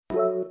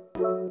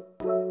Welcome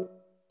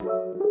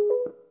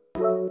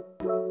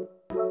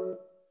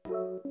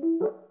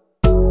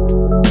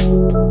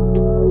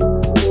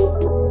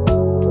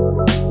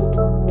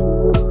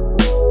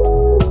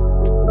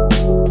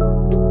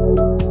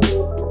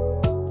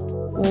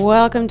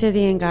to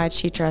the In God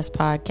She Trusts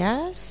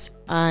podcast.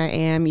 I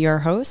am your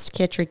host,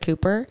 Kitri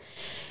Cooper.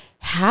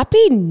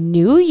 Happy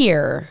New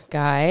Year,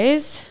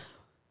 guys.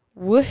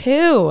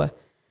 Woohoo.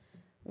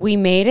 We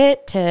made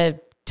it to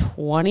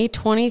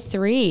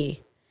 2023.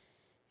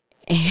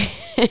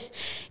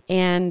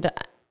 And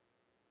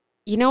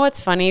you know what's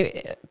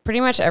funny? Pretty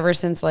much ever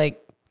since like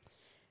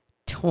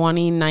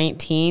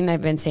 2019,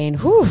 I've been saying,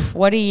 whew,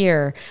 what a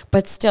year.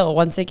 But still,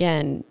 once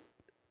again,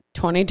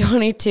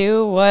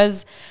 2022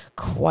 was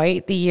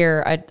quite the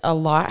year. A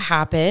lot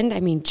happened. I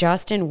mean,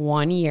 just in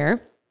 1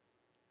 year,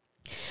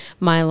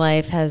 my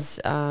life has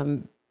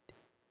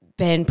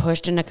been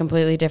pushed in a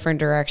completely different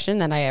direction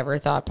than I ever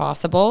thought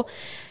possible.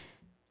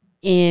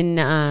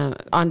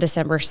 On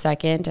December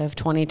 2nd of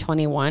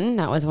 2021,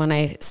 that was when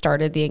I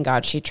started the In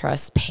God She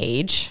Trusts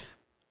page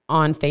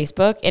on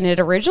Facebook. And it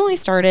originally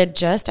started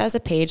just as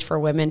a page for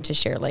women to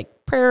share like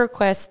prayer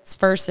requests,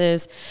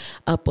 verses,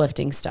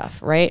 uplifting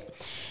stuff, right?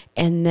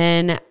 And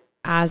then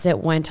as it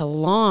went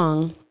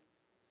along,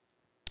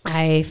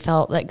 I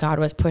felt that God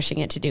was pushing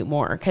it to do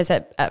more. Because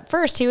at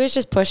first, he was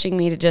just pushing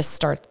me to just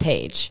start the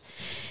page.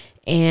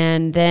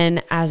 And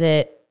then as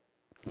it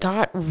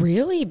got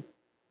really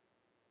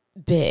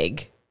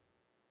big,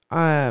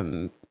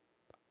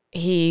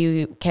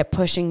 he kept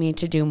pushing me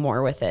to do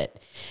more with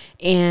it.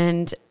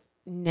 And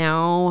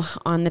now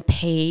on the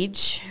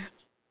page,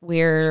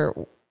 we're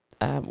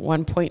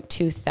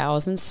 1.2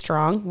 thousand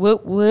strong. Woo,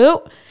 woo.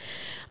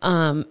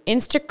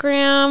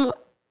 Instagram,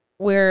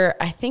 we're,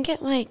 I think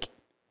at like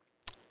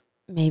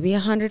maybe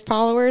 100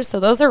 followers. So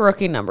those are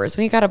rookie numbers.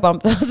 We got to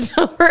bump those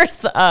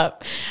numbers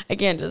up. I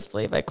can't just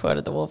believe I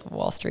quoted The Wolf of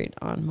Wall Street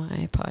on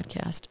my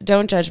podcast.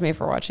 Don't judge me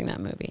for watching that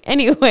movie.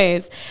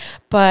 Anyways,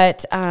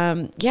 but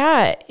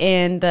yeah,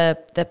 and the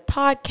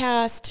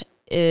podcast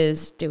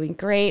is doing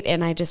great.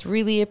 And I just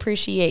really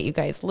appreciate you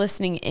guys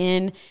listening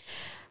in.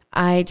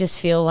 I just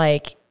feel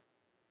like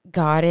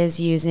God is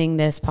using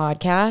this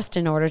podcast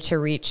in order to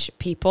reach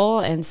people.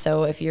 And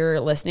so if you're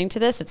listening to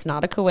this, it's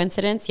not a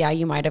coincidence. Yeah,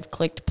 you might have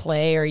clicked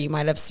play or you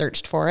might have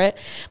searched for it,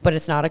 but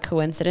it's not a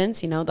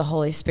coincidence. You know, the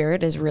Holy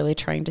Spirit is really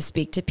trying to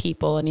speak to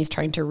people and he's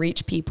trying to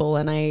reach people.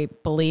 And I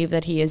believe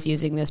that he is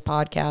using this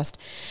podcast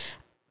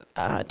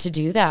to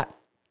do that.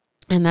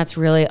 And that's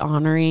really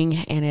honoring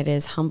and it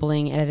is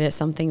humbling and it is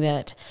something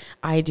that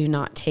I do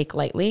not take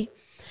lightly.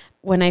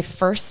 When I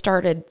first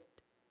started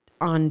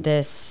on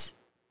this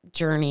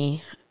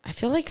journey, I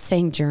feel like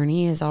saying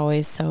journey is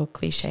always so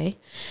cliche.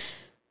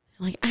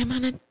 Like, I'm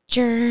on a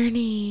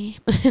journey.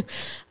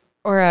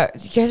 Or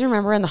do you guys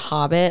remember in The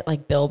Hobbit,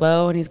 like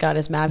Bilbo, and he's got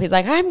his map? He's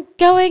like, I'm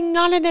going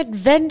on an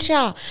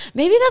adventure.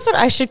 Maybe that's what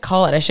I should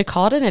call it. I should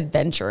call it an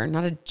adventure,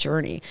 not a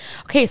journey.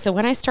 Okay, so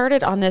when I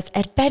started on this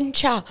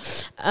adventure,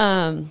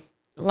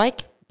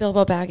 like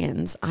Bilbo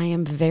Baggins, I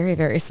am very,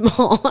 very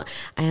small.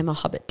 I am a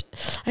hobbit.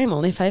 I am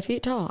only 5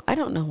 feet tall. I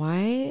don't know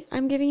why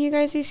I'm giving you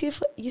guys these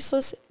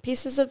useless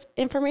pieces of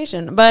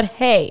information, but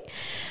hey,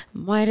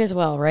 might as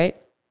well, right?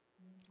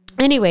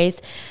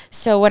 Anyways,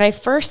 so when I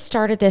first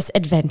started this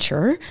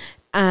adventure,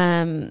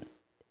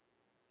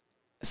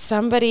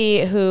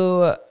 somebody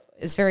who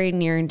is very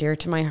near and dear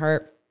to my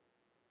heart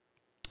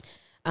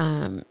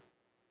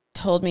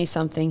told me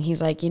something.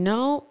 He's like, you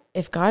know,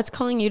 if God's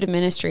calling you to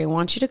ministry, I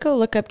want you to go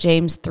look up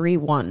James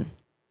 3:1.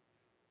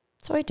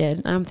 So I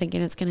did. I'm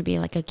thinking it's going to be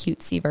like a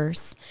cutesy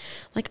verse.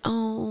 Like,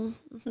 oh,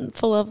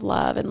 full of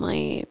love and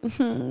light.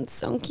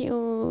 So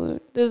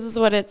cute. This is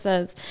what it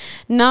says.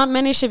 Not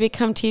many should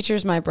become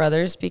teachers, my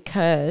brothers,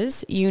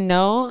 because you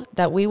know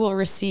that we will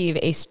receive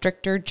a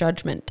stricter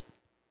judgment.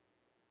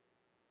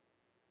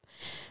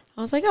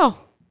 I was like, oh,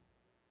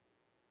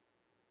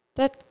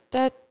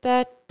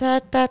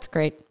 that's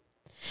great.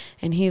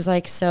 And he's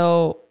like,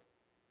 so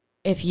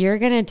if you're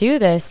going to do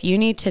this, you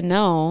need to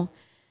know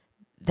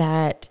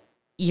that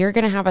you're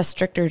going to have a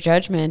stricter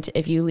judgment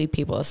if you lead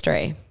people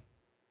astray.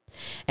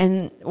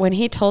 And when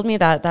he told me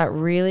that, that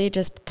really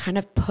just kind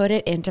of put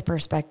it into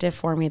perspective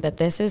for me that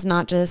this is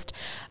not just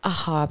a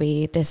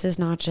hobby. This is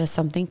not just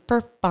something for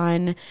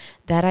fun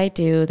that I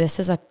do. This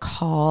is a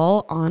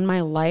call on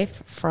my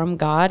life from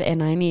God,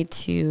 and I need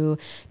to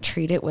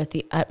treat it with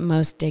the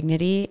utmost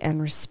dignity and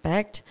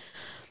respect.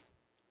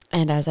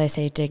 And as I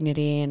say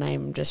dignity, and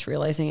I'm just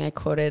realizing I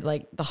quoted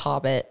like The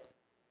Hobbit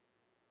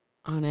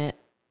on it.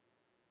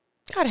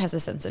 God has a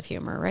sense of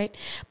humor, right?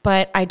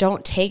 But I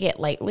don't take it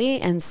lightly.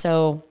 And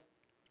so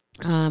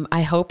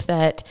I hope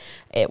that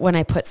when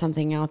I put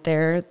something out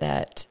there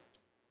that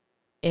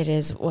it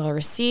is well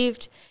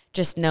received.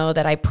 Just know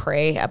that I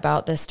pray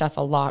about this stuff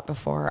a lot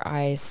before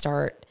I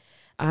start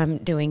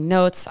doing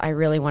notes. I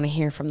really want to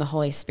hear from the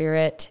Holy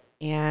Spirit,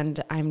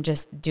 and I'm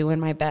just doing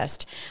my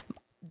best.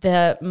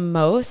 The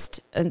most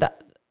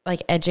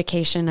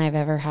education I've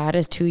ever had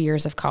is 2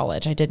 years of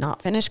college. I did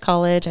not finish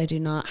college. I do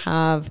not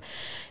have,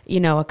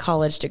 a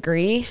college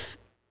degree.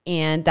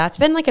 And that's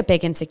been like a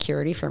big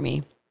insecurity for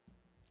me.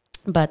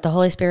 But the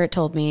Holy Spirit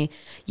told me,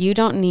 you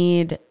don't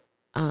need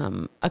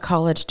a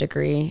college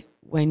degree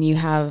when you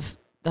have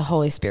the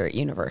Holy Spirit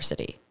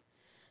University.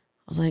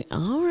 I was like,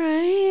 all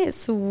right,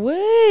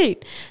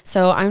 sweet.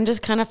 So I'm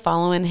just kind of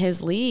following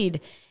his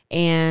lead.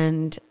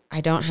 And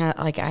I don't have,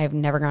 like, I've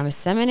never gone to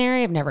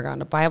seminary. I've never gone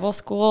to Bible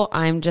school.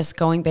 I'm just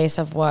going based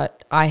off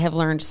what I have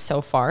learned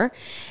so far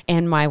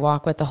in my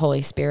walk with the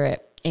Holy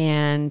Spirit.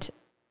 And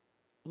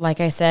like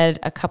I said,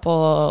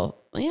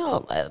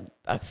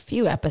 a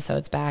few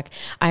episodes back,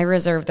 I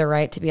reserved the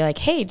right to be like,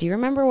 hey, do you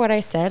remember what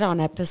I said on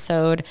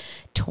episode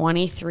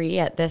 23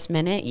 at this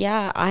minute?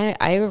 Yeah,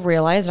 I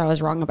realized I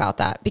was wrong about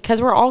that,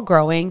 because we're all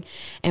growing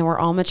and we're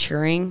all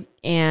maturing.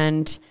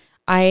 And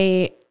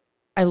I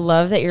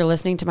love that you're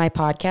listening to my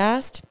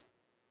podcast.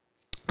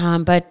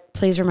 But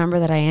please remember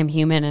that I am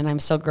human and I'm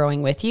still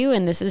growing with you.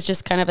 And this is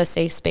just kind of a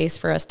safe space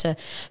for us to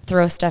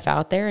throw stuff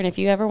out there. And if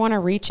you ever want to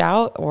reach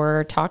out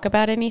or talk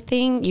about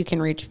anything, you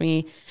can reach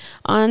me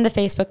on the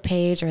Facebook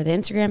page or the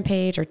Instagram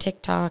page or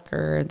TikTok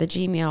or the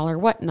Gmail or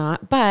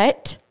whatnot.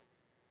 But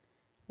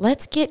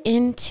let's get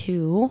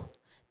into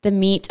the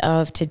meat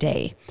of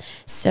today.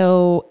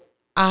 So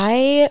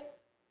I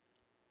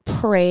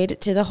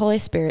prayed to the Holy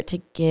Spirit to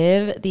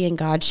give the In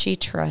God She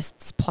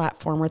Trusts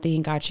platform, or the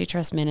In God She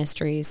Trusts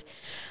Ministries,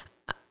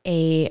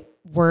 a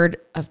word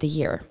of the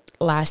year.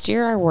 Last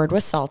year, our word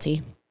was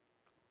salty.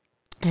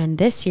 And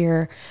this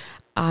year,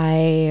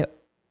 I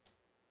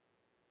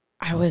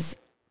was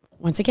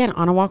once again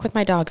on a walk with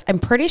my dogs. I'm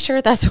pretty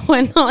sure that's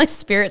when the Holy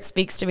Spirit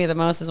speaks to me the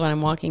most, is when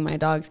I'm walking my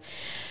dogs.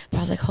 But I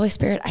was like, Holy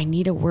Spirit, I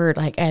need a word.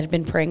 Like, I had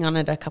been praying on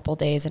it a couple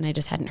days and I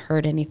just hadn't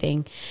heard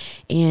anything.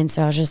 And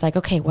so I was just like,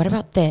 okay, what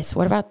about this?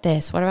 What about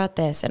this? What about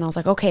this? And I was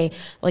like, okay,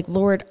 like,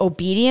 Lord,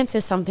 obedience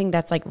is something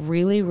that's like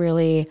really,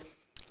 really,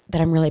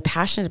 that I'm really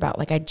passionate about.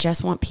 Like, I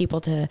just want people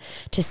to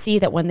see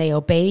that when they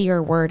obey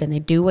your word and they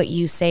do what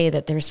you say,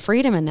 that there's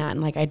freedom in that.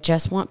 And like, I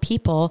just want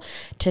people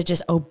to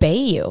just obey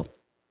you.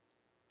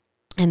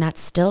 And that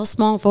still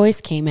small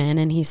voice came in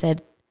and he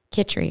said,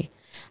 Kitri,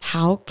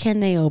 how can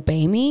they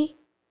obey me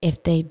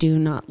if they do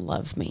not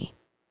love me?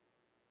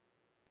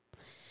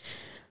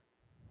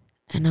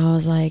 And I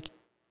was like,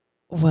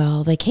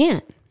 well, they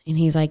can't. And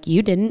he's like,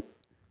 you didn't.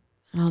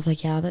 And I was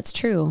like, yeah, that's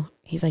true.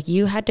 He's like,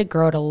 you had to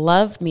grow to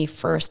love me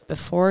first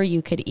before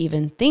you could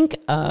even think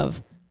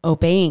of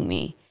obeying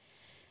me.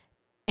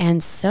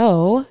 And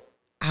so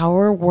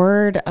our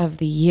word of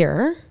the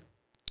year,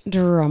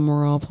 drum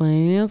roll,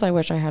 please. I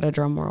wish I had a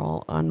drum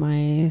roll on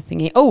my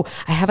thingy. Oh,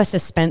 I have a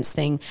suspense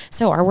thing.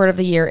 So our word of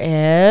the year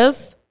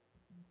is,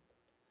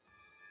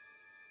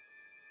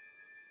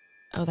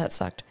 oh, that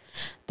sucked.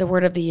 The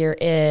word of the year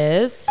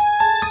is,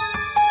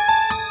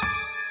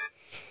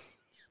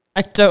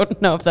 I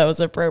don't know if that was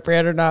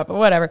appropriate or not, but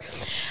whatever.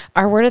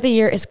 Our word of the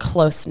year is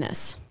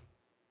closeness.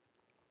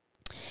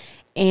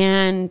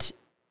 And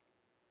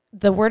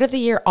the word of the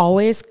year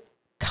always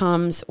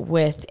comes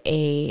with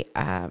a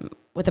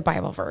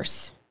Bible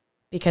verse,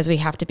 because we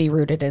have to be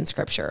rooted in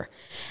Scripture.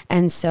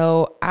 And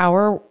so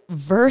our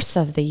verse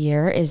of the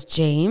year is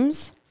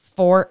James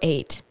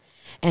 4:8.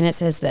 And it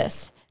says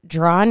this: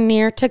 draw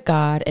near to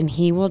God and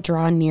he will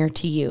draw near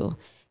to you.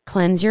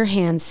 Cleanse your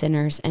hands,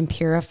 sinners, and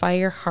purify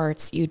your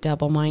hearts, you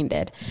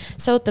double-minded.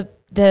 So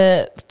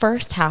the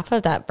first half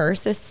of that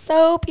verse is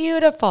so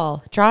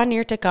beautiful. Draw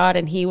near to God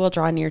and he will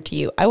draw near to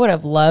you. I would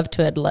have loved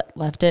to have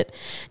left it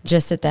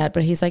just at that,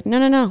 but he's like,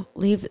 no,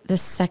 leave the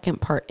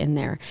second part in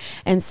there.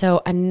 And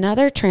so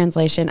another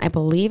translation, I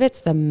believe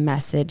it's the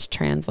Message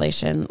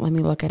translation. Let me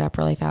look it up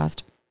really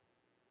fast.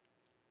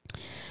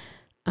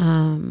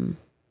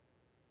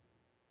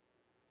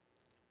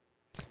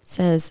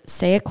 Says,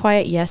 say a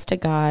quiet yes to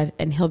God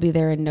and he'll be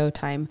there in no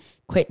time.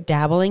 Quit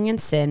dabbling in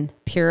sin.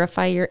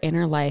 Purify your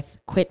inner life.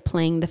 Quit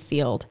playing the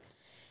field.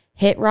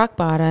 Hit rock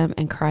bottom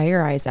and cry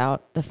your eyes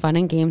out. The fun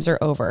and games are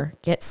over.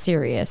 Get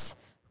serious.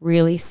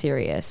 Really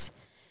serious.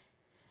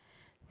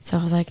 So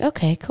I was like,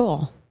 okay,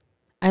 cool.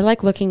 I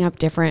like looking up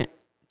different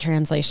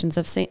translations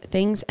of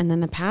things. And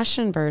then the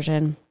Passion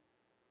Version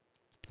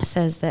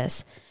says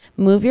this: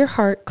 move your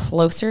heart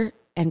closer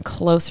and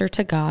closer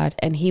to God,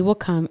 and he will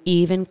come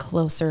even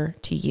closer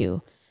to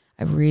you.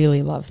 I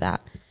really love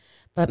that.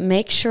 But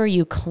make sure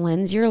you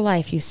cleanse your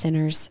life, you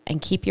sinners,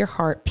 and keep your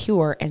heart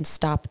pure and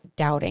stop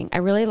doubting. I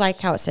really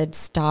like how it said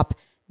stop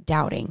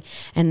doubting.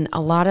 And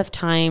a lot of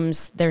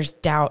times there's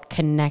doubt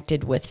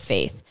connected with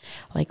faith.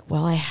 Like,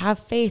 well, I have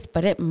faith,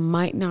 but it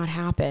might not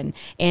happen.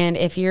 And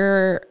if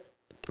you're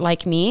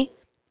like me,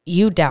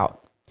 you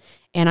doubt.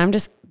 And I'm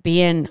just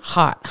being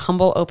hot,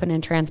 humble, open,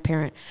 and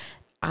transparent.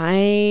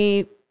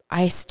 I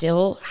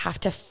still have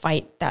to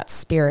fight that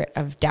spirit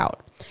of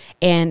doubt.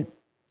 And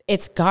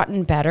it's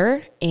gotten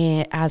better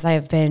as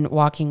I've been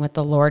walking with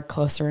the Lord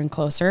closer and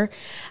closer.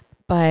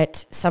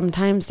 But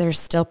sometimes there's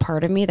still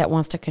part of me that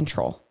wants to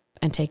control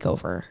and take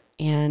over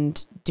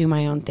and do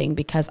my own thing,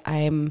 because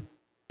I'm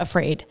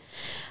afraid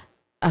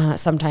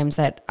sometimes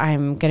that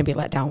I'm going to be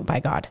let down by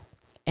God.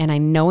 And I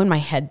know in my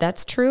head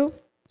that's true,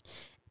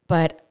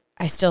 but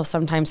I still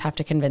sometimes have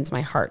to convince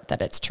my heart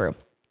that it's true.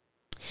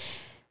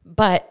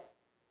 But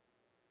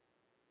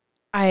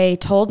I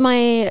told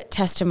my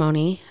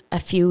testimony a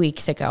few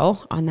weeks ago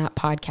on that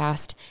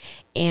podcast,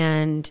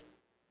 and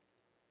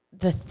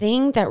the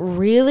thing that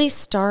really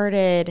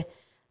started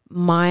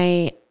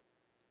my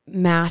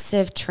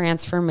massive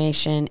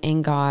transformation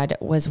in God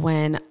was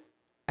when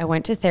I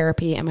went to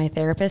therapy, and my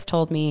therapist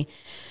told me,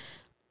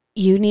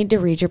 you need to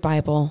read your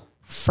Bible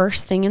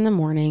first thing in the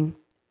morning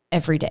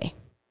every day.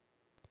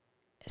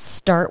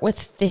 Start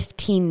with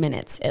 15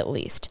 minutes at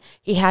least.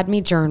 He had me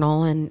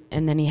journal, and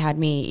then he had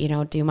me,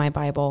 do my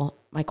Bible,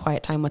 my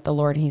quiet time with the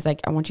Lord. And he's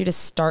like, I want you to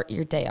start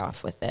your day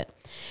off with it.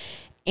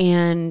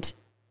 And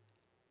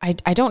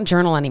I don't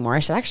journal anymore. I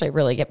should actually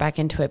really get back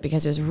into it,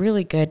 because it was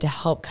really good to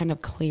help kind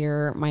of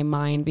clear my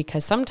mind,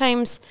 because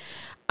sometimes,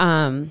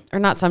 or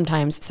not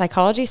sometimes,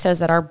 psychology says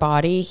that our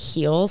body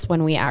heals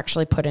when we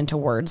actually put into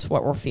words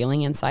what we're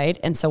feeling inside.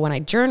 And so when I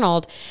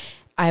journaled,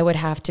 I would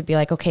have to be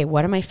like, okay,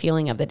 what am I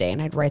feeling of the day?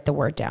 And I'd write the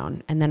word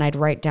down, and then I'd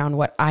write down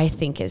what I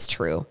think is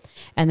true.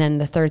 And then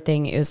the third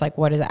thing is like,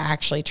 what is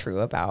actually true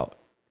about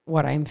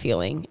what I'm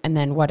feeling? And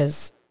then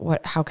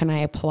how can I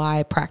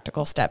apply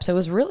practical steps? It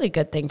was a really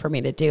good thing for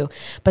me to do.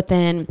 But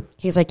then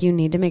he's like, you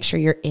need to make sure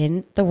you're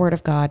in the Word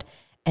of God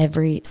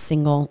every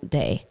single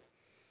day.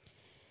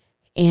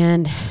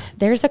 And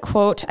there's a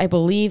quote, I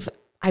believe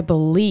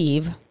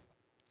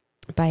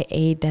by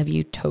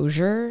A.W.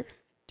 Tozer.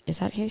 Is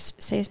that how you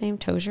say his name?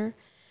 Tozer?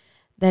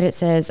 That it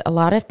says, a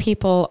lot of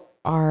people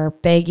are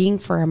begging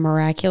for a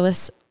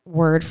miraculous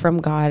word from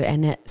God,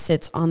 and it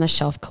sits on the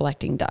shelf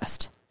collecting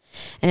dust.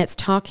 And it's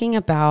talking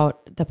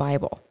about the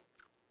Bible.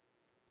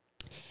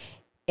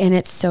 And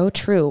it's so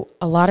true.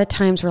 A lot of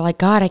times we're like,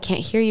 God, I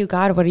can't hear you.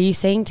 God, what are you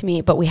saying to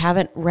me? But we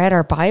haven't read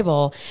our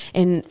Bible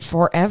in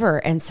forever.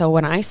 And so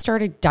when I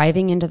started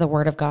diving into the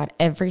Word of God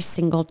every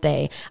single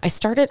day, I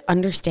started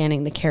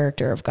understanding the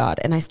character of God,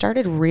 and I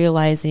started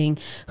realizing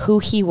who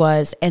He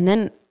was. And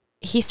then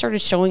He started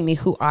showing me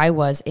who I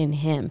was in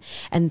Him.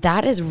 And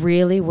that is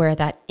really where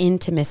that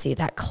intimacy,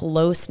 that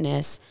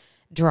closeness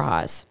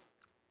draws.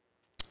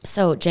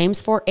 So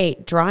James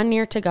 4:8, draw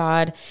near to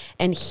God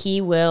and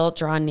He will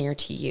draw near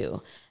to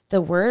you.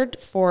 The word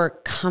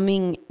for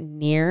coming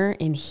near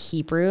in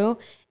Hebrew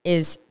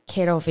is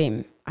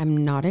kerovim.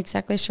 I'm not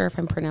exactly sure if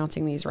I'm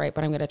pronouncing these right,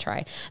 but I'm going to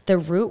try. The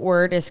root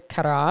word is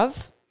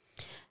karav,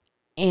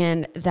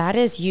 and that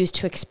is used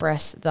to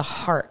express the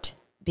heart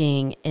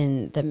being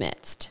in the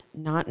midst,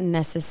 not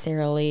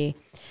necessarily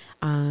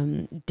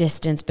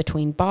distance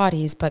between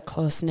bodies, but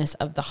closeness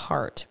of the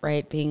heart,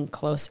 right? Being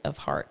close of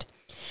heart.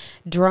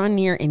 Draw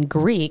near in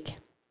Greek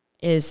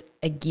is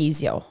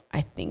agizo,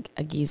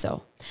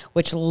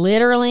 which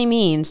literally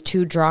means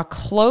to draw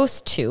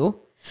close to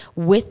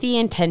with the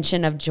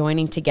intention of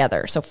joining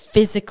together. So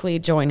physically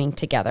joining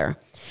together.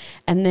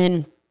 And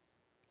then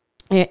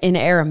in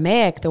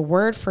Aramaic, the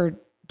word for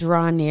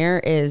draw near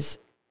is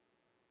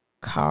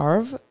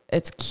carve.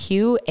 It's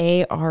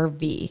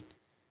Qarv.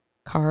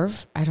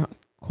 Carve. I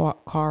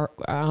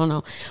don't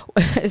know.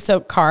 So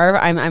carve,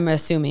 I'm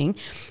assuming,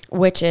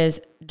 which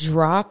is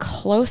draw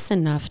close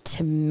enough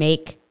to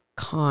make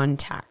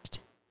contact.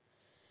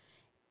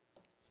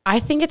 I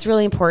think it's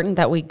really important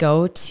that we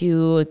go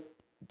to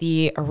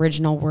the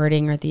original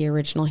wording or the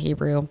original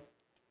Hebrew,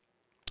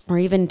 or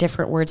even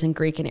different words in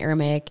Greek and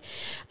Aramaic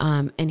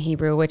and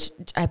Hebrew, which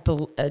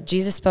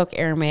Jesus spoke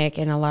Aramaic,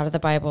 and a lot of the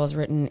Bible is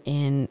written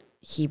in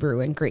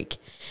Hebrew and Greek.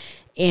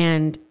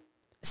 And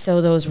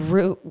so those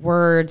root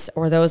words,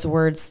 or those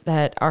words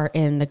that are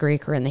in the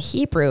Greek or in the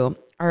Hebrew,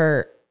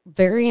 are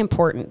very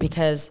important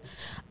because,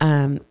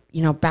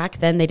 back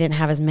then they didn't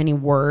have as many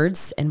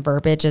words and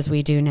verbiage as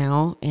we do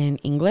now in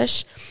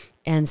English.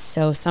 And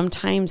so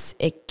sometimes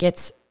it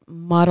gets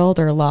muddled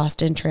or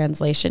lost in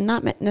translation,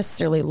 not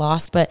necessarily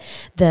lost, but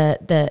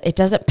it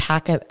doesn't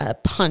pack a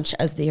punch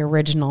as the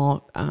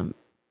original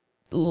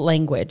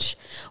language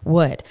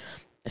would.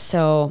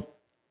 So,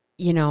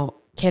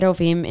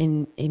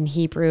 kerovim in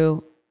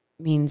Hebrew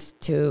means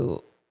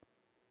to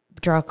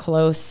draw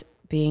close,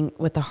 being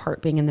with the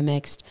heart being in the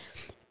mixed.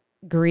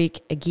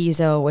 Greek,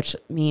 agizo, which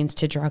means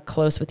to draw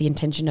close with the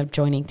intention of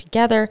joining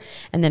together.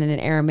 And then in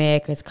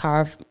Aramaic, it's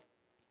karv,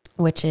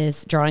 which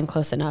is drawing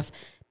close enough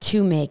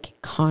to make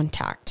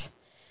contact.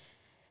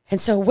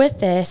 And so with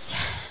this,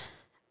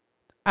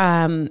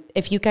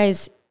 if you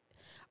guys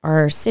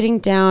are sitting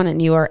down and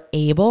you are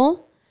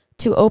able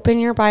to open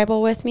your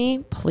Bible with me,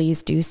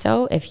 please do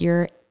so. If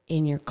you're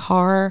in your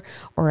car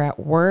or at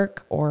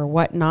work or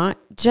whatnot,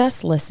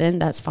 just listen.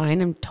 That's fine.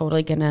 I'm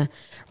totally going to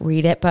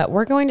read it, but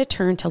we're going to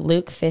turn to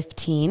Luke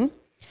 15,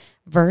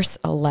 verse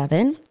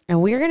 11,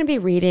 and we're going to be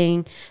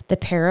reading the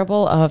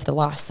parable of the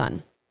lost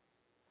son.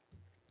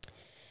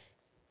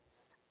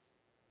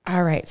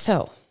 All right.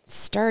 So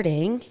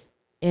starting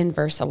in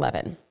verse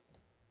 11,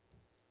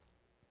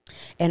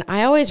 and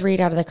I always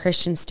read out of the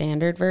Christian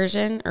Standard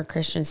Version or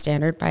Christian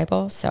Standard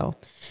Bible. So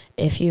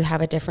if you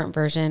have a different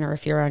version, or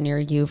if you're on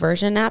your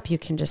YouVersion app, you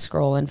can just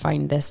scroll and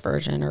find this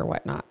version or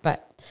whatnot.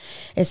 But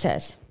it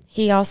says,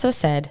 he also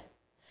said,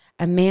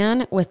 a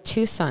man with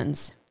 2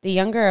 sons The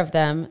younger of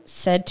them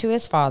said to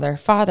his father,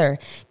 Father,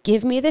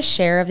 give me the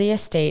share of the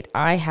estate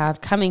I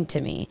have coming to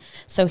me.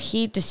 So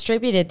he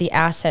distributed the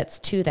assets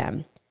to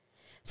them.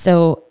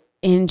 So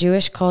in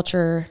Jewish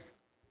culture,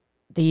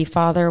 the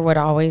father would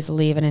always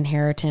leave an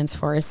inheritance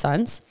for his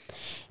sons.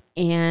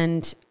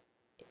 And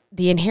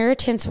the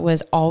inheritance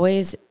was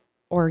always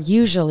or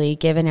usually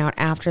given out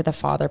after the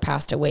father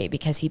passed away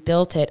because he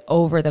built it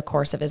over the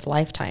course of his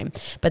lifetime.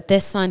 But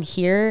this son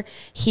here,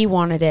 he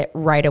wanted it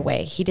right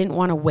away. He didn't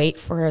want to wait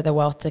for the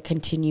wealth to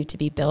continue to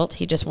be built.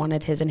 He just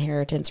wanted his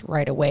inheritance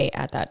right away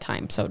at that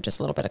time. So just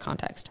a little bit of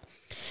context.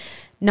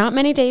 Not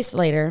many days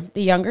later,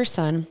 the younger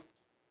son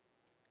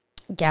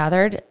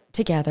gathered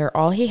together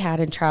all he had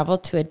and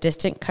traveled to a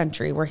distant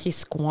country where he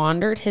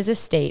squandered his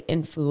estate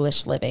in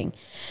foolish living.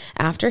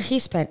 After he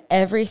spent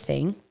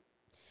everything,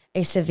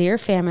 a severe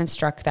famine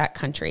struck that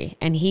country,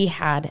 and he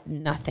had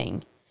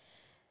nothing.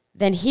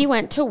 Then he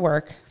went to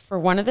work for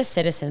one of the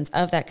citizens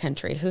of that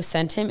country, who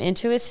sent him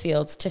into his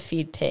fields to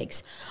feed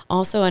pigs.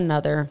 Also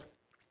another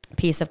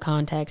piece of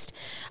context,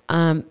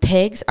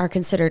 pigs are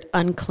considered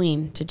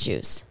unclean to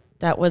Jews.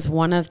 That was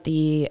one of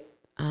the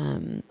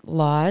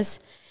laws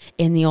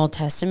in the Old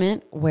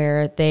Testament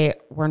where they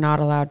were not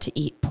allowed to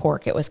eat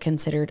pork. It was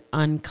considered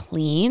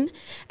unclean.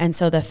 And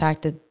so the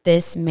fact that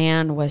this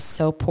man was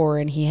so poor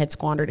and he had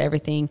squandered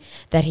everything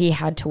that he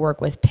had to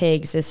work with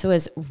pigs, this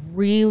was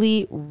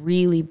really,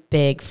 really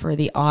big for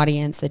the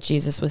audience that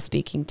Jesus was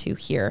speaking to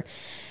here.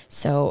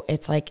 So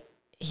it's like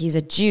he's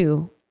a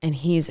Jew and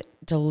he's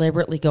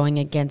deliberately going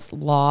against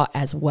law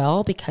as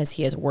well because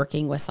he is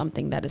working with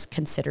something that is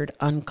considered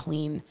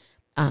unclean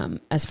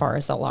as far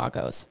as the law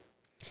goes.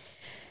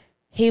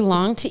 He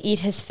longed to eat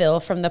his fill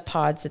from the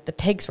pods that the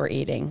pigs were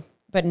eating,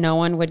 but no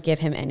one would give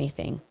him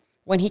anything.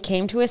 When he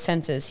came to his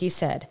senses, he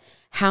said,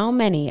 How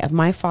many of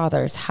my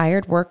father's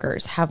hired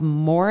workers have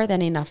more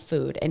than enough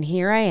food, and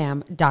here I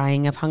am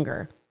dying of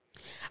hunger?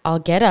 I'll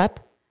get up,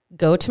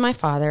 go to my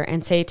father,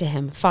 and say to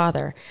him,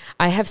 Father,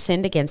 I have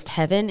sinned against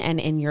heaven and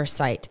in your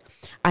sight.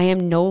 I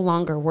am no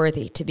longer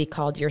worthy to be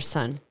called your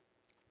son.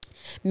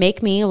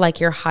 Make me like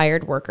your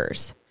hired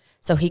workers.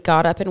 So he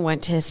got up and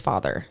went to his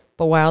father.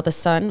 But while the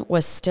son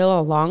was still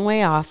a long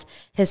way off,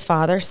 his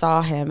father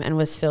saw him and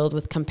was filled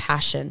with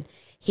compassion.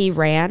 He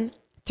ran,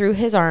 threw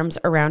his arms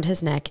around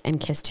his neck, and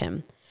kissed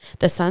him.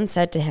 The son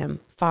said to him,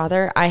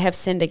 Father, I have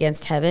sinned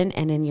against heaven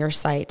and in your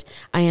sight.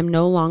 I am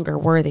no longer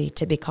worthy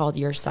to be called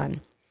your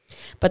son.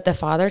 But the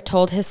father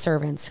told his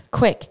servants,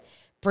 Quick,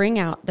 bring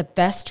out the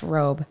best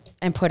robe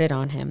and put it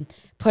on him.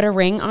 Put a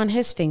ring on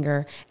his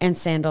finger and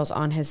sandals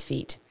on his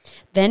feet.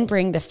 Then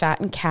bring the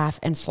fattened calf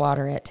and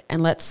slaughter it,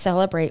 and let's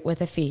celebrate with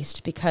a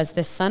feast, because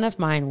this son of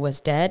mine was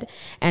dead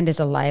and is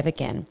alive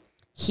again.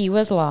 He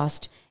was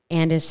lost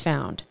and is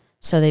found.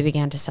 So they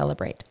began to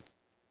celebrate.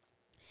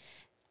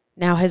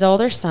 Now his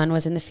older son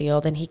was in the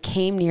field, and he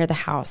came near the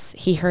house.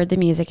 He heard the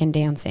music and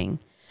dancing.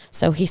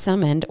 So he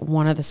summoned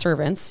one of the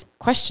servants,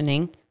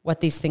 questioning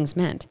what these things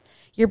meant.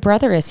 Your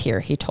brother is here,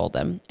 he told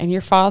them, and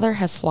your father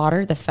has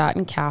slaughtered the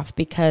fattened calf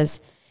because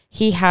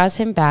he has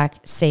him back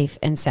safe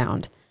and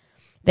sound.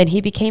 Then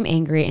he became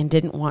angry and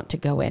didn't want to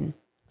go in.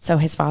 So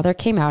his father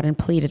came out and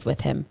pleaded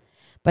with him.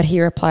 But he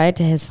replied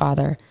to his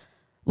father,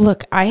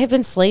 Look, I have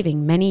been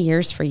slaving many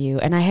years for you,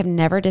 and I have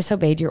never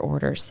disobeyed your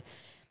orders.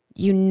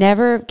 You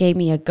never gave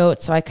me a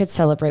goat so I could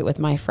celebrate with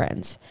my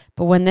friends.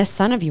 But when this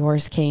son of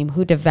yours came,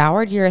 who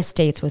devoured your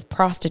estates with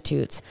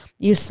prostitutes,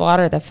 you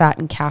slaughtered the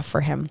fattened calf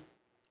for him.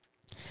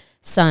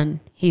 Son,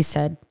 he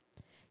said,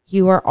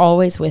 you are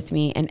always with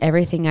me, and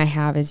everything I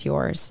have is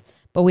yours.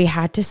 But we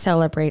had to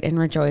celebrate and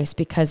rejoice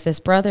because this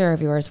brother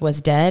of yours was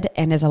dead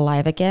and is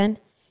alive again.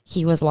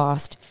 He was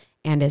lost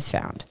and is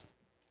found.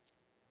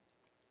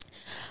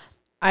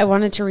 I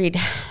wanted to read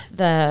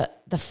the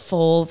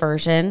full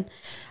version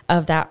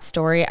of that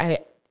story.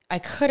 I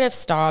could have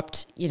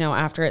stopped,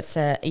 after it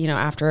said,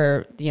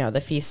 after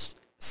the feast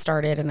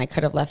started, and I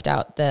could have left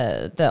out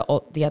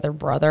the other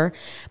brother,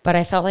 but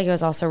I felt like it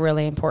was also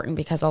really important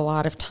because a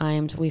lot of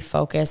times we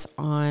focus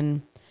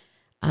on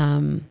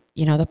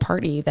the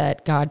party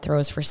that God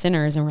throws for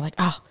sinners, and we're like,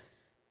 oh,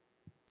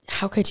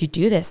 how could you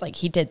do this? Like,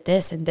 he did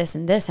this and this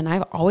and this, and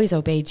I've always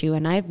obeyed you,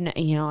 and I've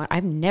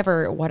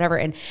never whatever,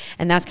 and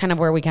that's kind of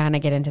where we kind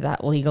of get into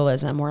that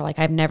legalism where, like,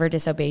 I've never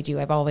disobeyed you,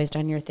 I've always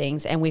done your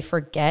things, and we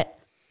forget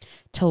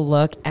to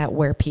look at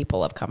where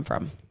people have come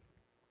from.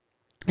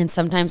 And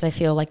sometimes I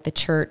feel like the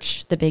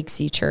church, the Big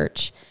C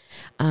church,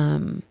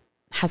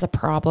 has a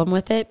problem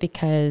with it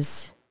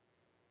because,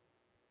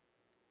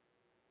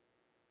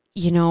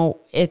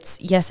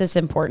 it's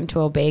important to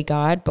obey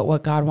God, but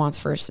what God wants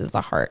first is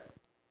the heart.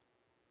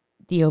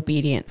 The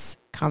obedience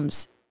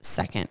comes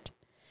second.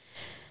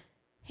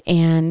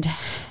 And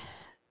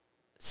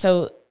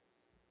so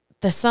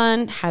the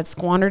son had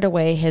squandered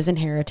away his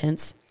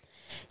inheritance.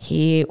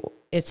 It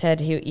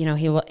said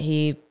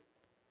he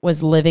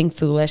was living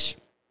foolish.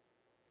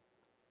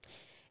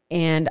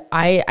 And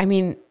I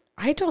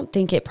don't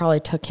think it probably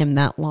took him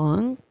that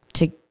long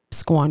to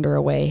squander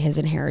away his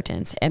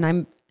inheritance.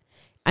 And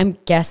I'm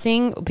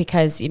guessing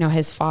because,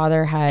 his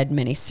father had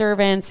many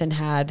servants and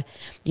had,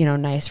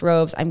 nice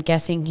robes. I'm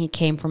guessing he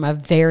came from a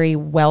very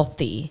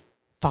wealthy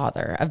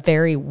father, a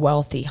very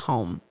wealthy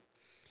home.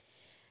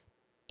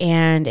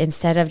 And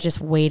instead of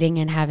just waiting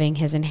and having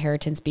his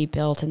inheritance be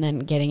built and then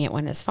getting it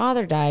when his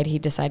father died, he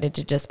decided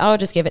to just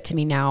give it to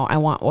me now. I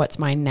want what's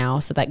mine now.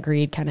 So that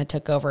greed kind of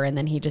took over. And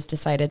then he just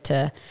decided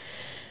to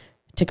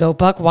go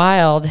buck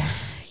wild,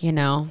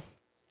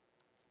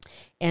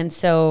 And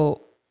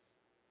so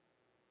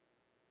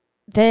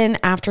then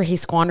after he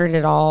squandered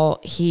it all,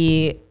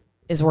 he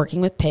is working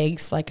with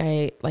pigs, like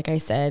I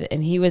said,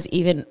 and he was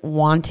even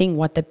wanting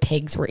what the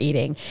pigs were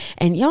eating.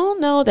 And y'all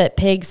know that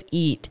pigs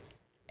eat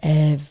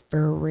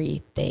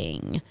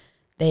everything.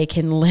 They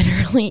can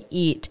literally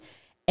eat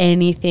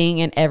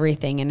anything and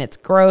everything, and it's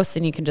gross,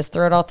 and you can just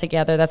throw it all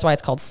together. That's why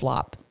it's called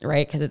slop,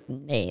 right? Because it's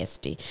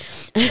nasty.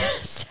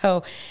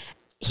 So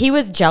he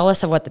was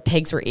jealous of what the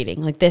pigs were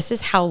eating. Like, this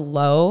is how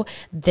low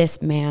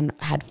this man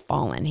had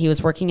fallen. He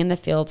was working in the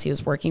fields. He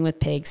was working with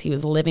pigs. He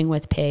was living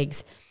with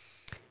pigs.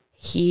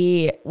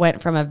 He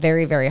went from a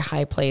very, very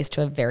high place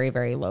to a very,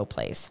 very low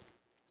place.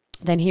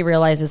 Then he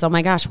realizes, oh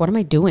my gosh, what am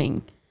I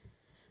doing?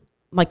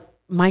 Like,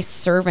 my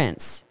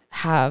servants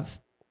have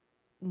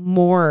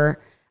more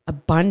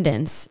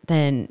abundance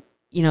than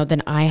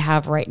I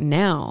have right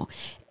now.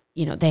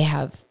 They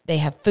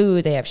have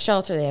food, they have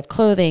shelter, they have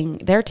clothing,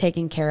 they're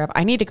taken care of.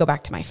 I need to go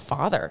back to my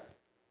father.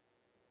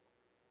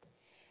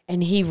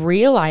 And he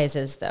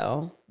realizes,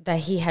 though,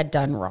 that he had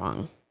done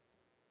wrong.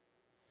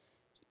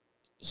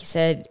 He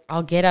said,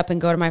 I'll get up and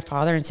go to my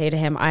father and say to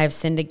him, I have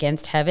sinned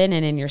against heaven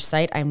and in your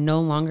sight. I'm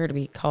no longer to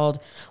be called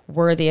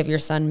worthy of your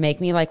son. Make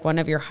me like one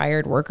of your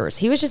hired workers.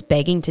 He was just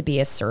begging to be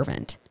a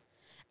servant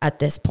at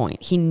this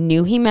point. He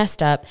knew he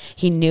messed up.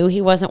 He knew he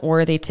wasn't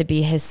worthy to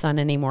be his son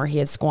anymore. He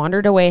had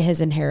squandered away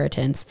his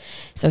inheritance.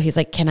 So he's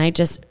like,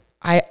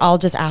 I'll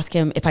just ask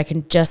him if I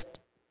can just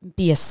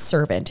be a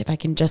servant, if I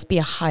can just be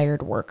a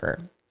hired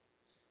worker.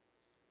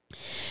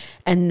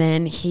 And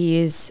then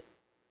he's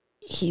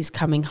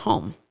coming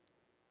home.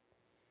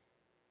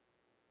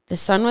 The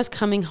son was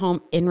coming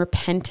home in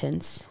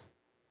repentance,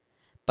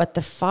 but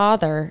the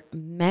father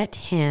met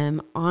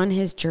him on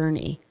his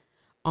journey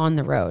on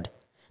the road.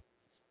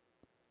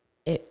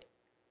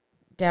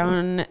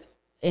 Down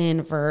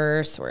in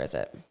verse, where is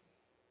it?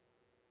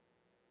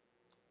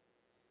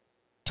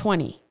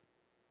 20.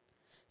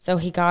 So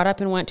he got up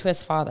and went to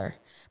his father.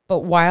 But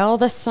while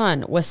the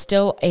son was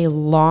still a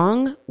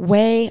long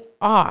way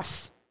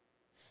off,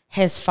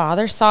 his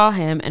father saw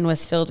him and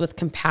was filled with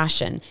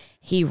compassion.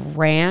 He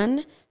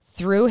ran,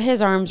 threw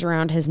his arms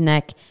around his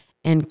neck,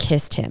 and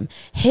kissed him.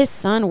 His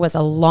son was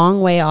a long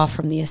way off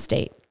from the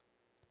estate.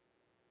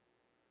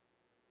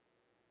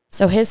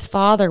 So his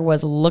father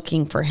was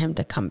looking for him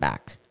to come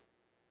back.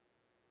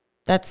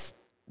 That's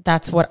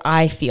what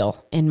I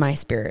feel in my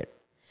spirit.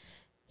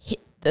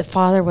 The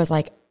father was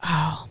like,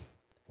 oh,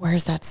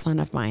 where's that son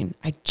of mine?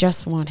 I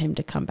just want him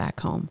to come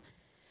back home.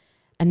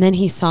 And then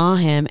he saw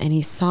him, and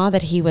he saw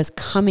that he was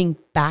coming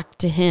back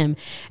to him.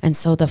 And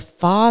so the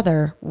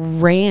father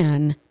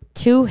ran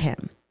to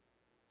him.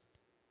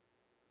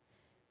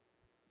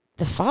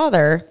 The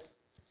father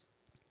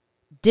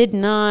did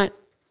not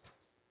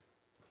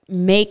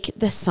make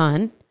the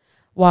son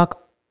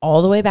walk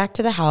all the way back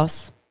to the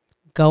house,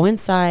 go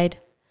inside,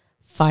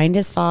 find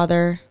his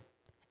father,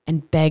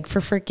 and beg for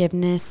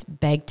forgiveness,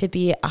 beg to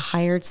be a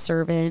hired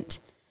servant.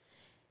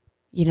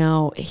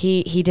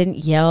 He didn't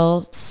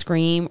yell,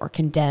 scream, or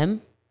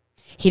condemn.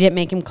 He didn't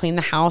make him clean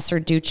the house or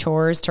do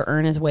chores to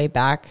earn his way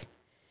back.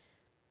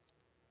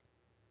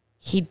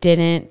 He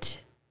didn't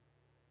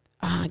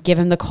give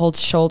him the cold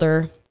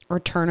shoulder or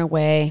turn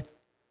away.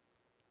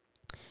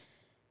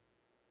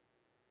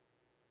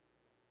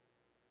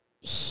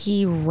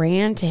 He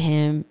ran to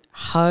him,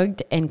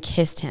 hugged, and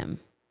kissed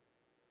him.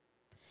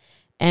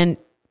 And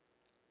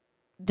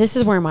this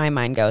is where my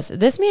mind goes.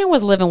 This man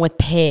was living with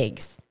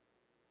pigs.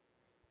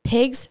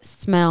 Pigs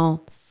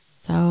smell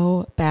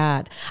so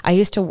bad. I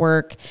used to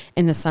work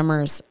in the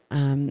summers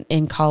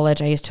in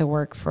college. I used to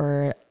work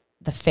for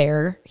the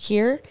fair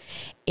here,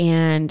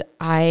 and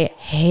I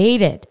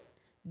hated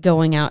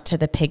going out to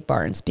the pig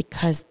barns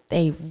because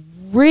they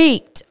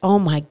reeked. Oh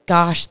my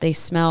gosh, they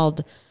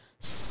smelled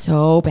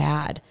so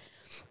bad.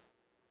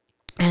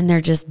 And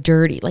they're just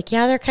dirty. Like,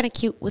 yeah, they're kind of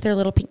cute with their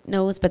little pink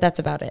nose, but that's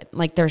about it.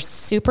 Like, they're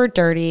super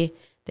dirty.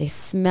 They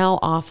smell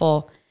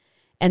awful.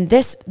 And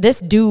this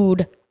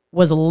dude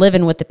was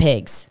living with the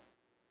pigs.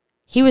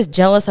 He was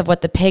jealous of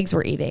what the pigs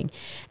were eating.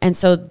 And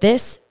so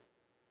this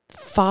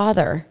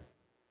father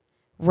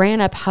ran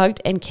up,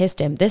 hugged, and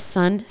kissed him. This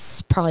son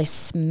probably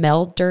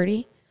smelled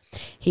dirty.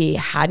 He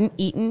hadn't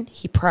eaten.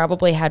 He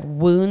probably had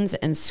wounds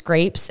and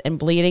scrapes and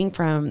bleeding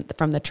from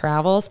the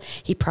travels.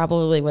 He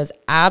probably was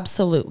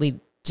absolutely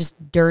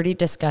just dirty,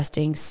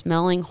 disgusting,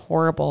 smelling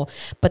horrible.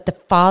 But the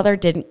father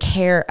didn't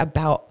care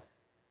about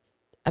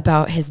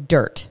his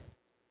dirt.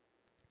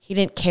 He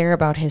didn't care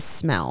about his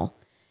smell.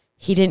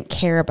 He didn't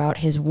care about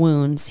his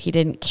wounds. He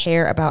didn't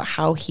care about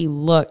how he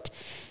looked.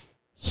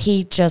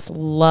 he just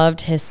loved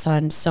his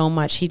son so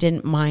much. He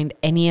didn't mind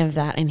any of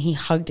that. And he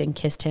hugged and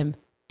kissed him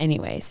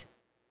anyways.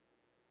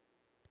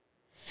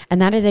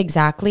 And that is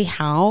exactly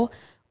how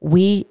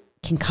we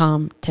can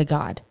come to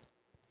God.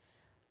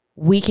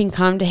 We can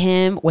come to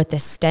him with the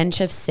stench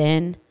of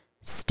sin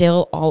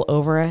still all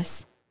over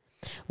us.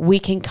 We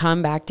can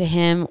come back to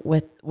him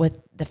with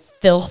the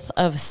filth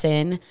of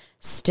sin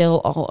still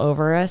all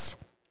over us.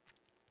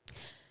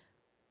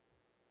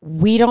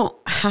 We don't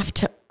have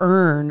to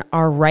earn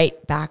our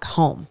right back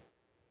home.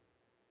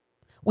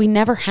 We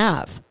never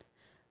have.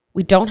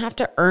 We don't have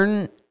to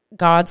earn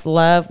God's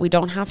love. We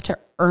don't have to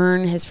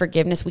earn his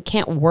forgiveness. We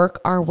can't work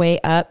our way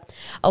up.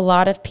 A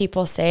lot of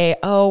people say,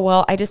 oh,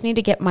 well, I just need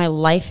to get my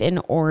life in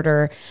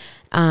order.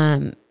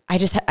 I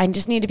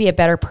just need to be a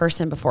better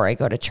person before I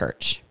go to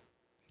church.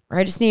 Or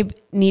I just need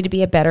to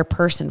be a better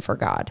person for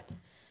God.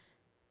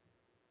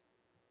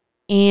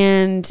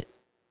 And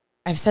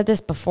I've said this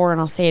before and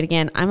I'll say it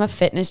again. I'm a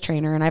fitness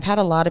trainer and I've had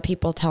a lot of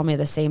people tell me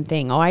the same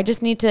thing. Oh, I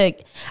just need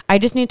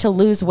to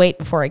lose weight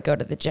before I go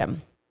to the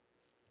gym.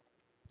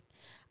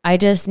 I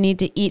just need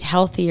to eat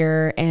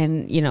healthier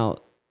and,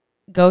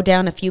 go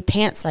down a few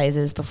pant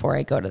sizes before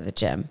I go to the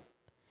gym.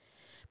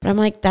 But I'm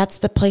like, that's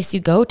the place you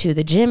go to.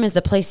 The gym is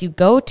the place you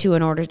go to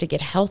in order to get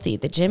healthy.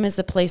 The gym is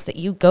the place that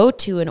you go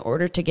to in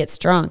order to get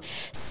strong.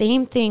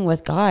 Same thing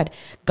with God.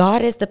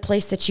 God is the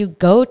place that you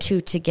go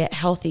to get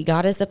healthy.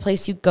 God is the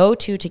place you go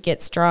to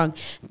get strong.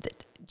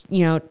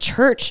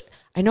 Church,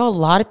 I know a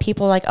lot of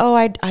people are like, oh,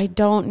 I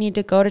don't need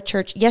to go to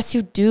church. Yes,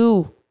 you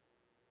do.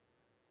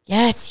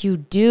 Yes, you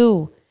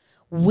do.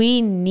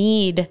 We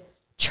need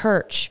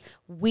church.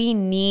 We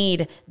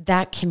need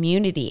that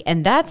community.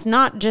 And that's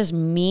not just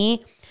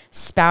me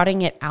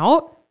spouting it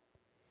out.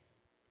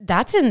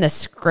 That's in the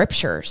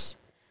scriptures.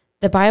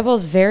 The Bible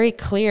is very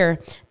clear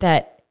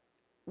that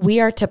we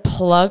are to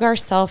plug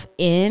ourselves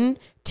in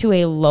to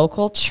a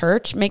local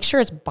church. Make sure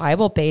it's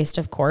Bible-based,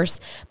 of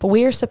course, but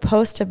we are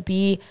supposed to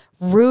be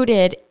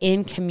rooted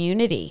in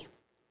community.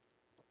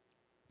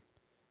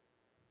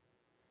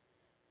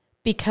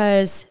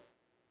 Because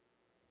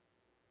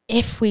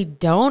if we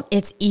don't,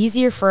 it's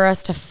easier for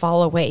us to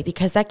fall away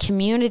because that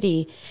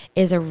community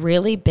is a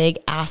really big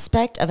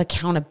aspect of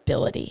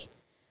accountability.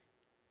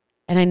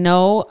 And I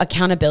know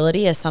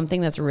accountability is something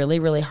that's really,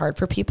 really hard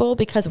for people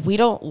because we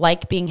don't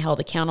like being held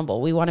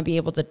accountable. We want to be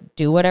able to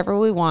do whatever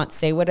we want,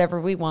 say whatever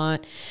we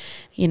want,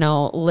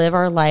 live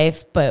our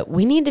life. But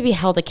we need to be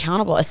held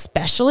accountable,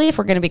 especially if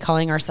we're going to be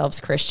calling ourselves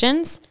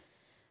Christians.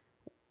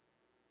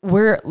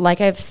 We're,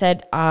 like I've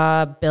said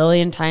a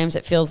billion times,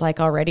 it feels like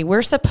already,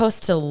 we're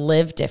supposed to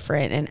live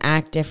different and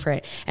act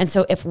different. And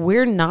so if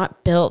we're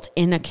not built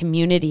in a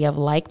community of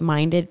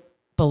like-minded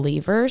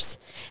believers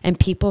and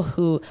people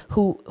who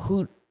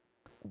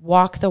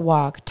walk the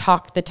walk,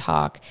 talk the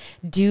talk,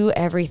 do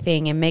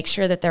everything, and make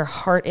sure that their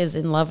heart is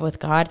in love with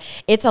God,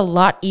 it's a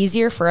lot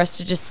easier for us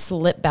to just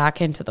slip back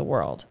into the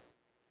world.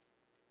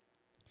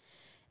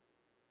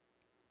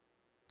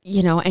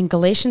 And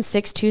Galatians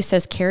 6:2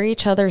 says, carry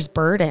each other's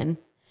burden.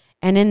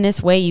 And in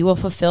this way, you will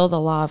fulfill the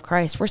law of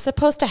Christ. We're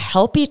supposed to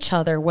help each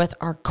other with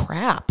our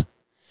crap.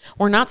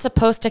 We're not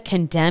supposed to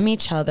condemn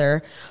each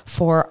other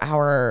for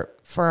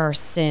our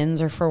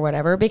sins or for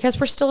whatever, because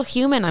we're still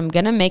human. I'm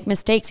going to make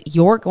mistakes.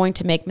 You're going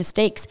to make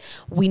mistakes.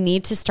 We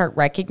need to start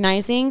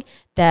recognizing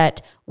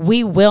that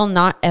we will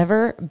not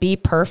ever be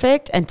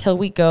perfect until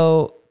we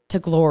go to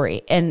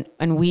glory and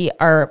we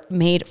are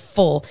made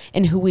full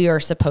in who we are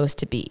supposed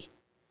to be.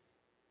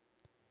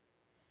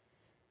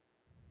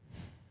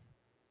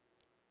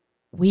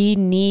 We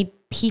need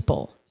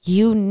people.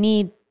 You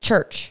need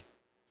church.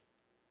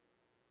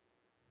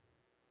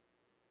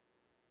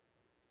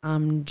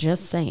 I'm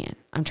just saying.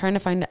 I'm trying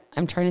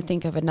to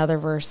think of another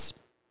verse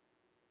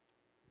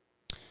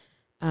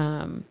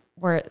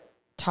where it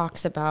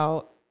talks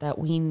about that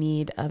we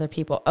need other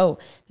people. Oh,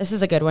 this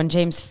is a good one.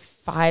 James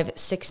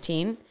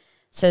 5:16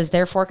 says,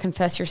 therefore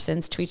confess your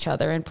sins to each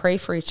other and pray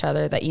for each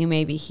other that you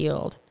may be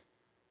healed.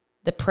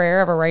 The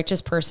prayer of a righteous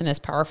person is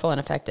powerful and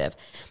effective.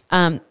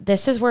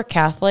 This is where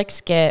Catholics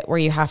get where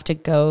you have to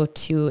go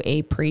to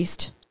a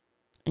priest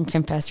and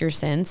confess your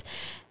sins.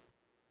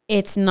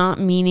 It's not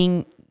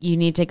meaning you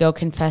need to go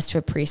confess to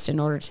a priest in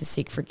order to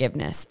seek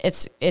forgiveness.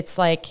 It's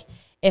like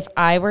if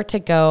I were to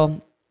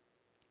go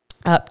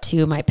up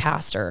to my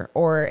pastor,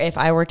 or if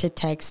I were to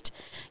text,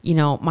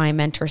 my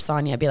mentor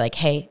Sonia, be like,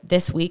 hey,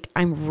 this week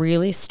I'm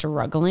really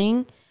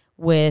struggling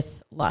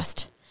with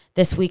lust.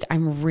 This week,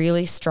 I'm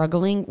really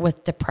struggling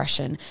with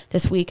depression.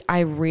 This week, I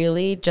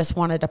really just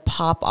wanted to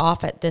pop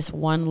off at this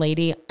one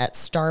lady at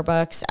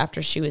Starbucks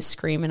after she was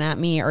screaming at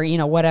me or,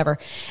 whatever.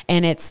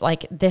 And it's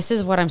like, this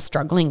is what I'm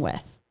struggling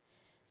with.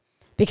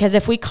 Because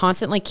if we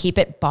constantly keep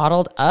it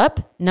bottled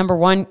up, number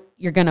one,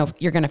 you're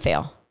gonna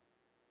fail.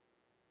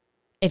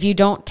 If you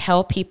don't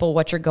tell people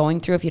what you're going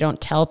through, if you don't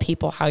tell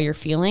people how you're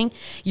feeling,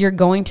 you're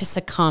going to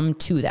succumb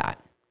to that.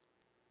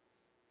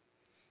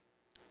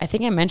 I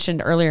think I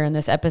mentioned earlier in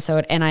this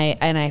episode, and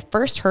I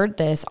first heard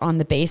this on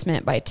The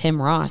Basement by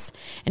Tim Ross,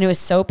 and it was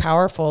so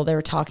powerful. They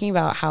were talking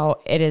about how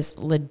it is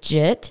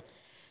legit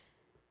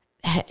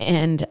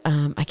And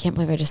I can't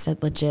believe I just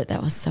said legit.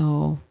 That was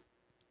so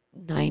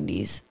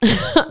 90s.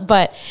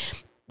 But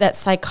that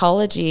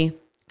psychology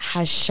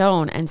has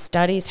shown, and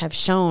studies have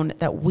shown,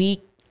 that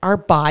our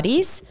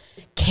bodies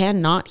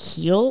cannot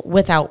heal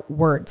without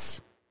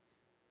words.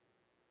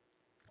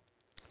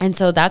 And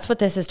so that's what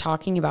this is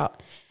talking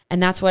about.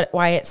 And that's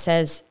why it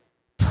says,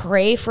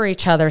 pray for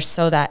each other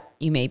so that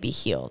you may be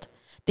healed.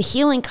 The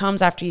healing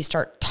comes after you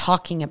start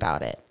talking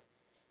about it.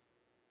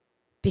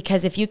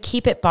 Because if you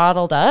keep it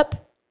bottled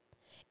up,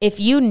 if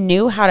you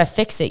knew how to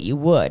fix it, you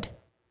would.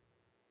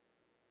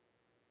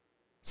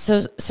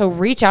 So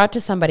reach out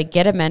to somebody,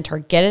 get a mentor,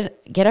 get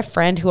a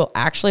friend who will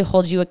actually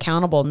hold you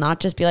accountable, not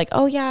just be like,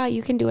 oh yeah,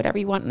 you can do whatever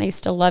you want and they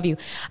still love you.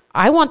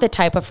 I want the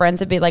type of friends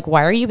that be like,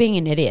 why are you being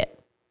an idiot?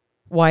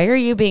 Why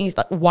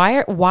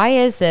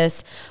is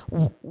this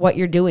what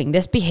you're doing?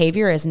 This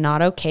behavior is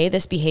not okay.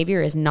 This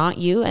behavior is not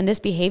you. And this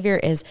behavior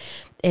is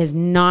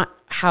not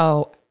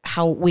how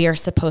we are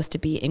supposed to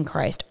be in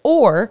Christ.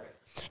 Or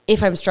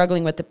if I'm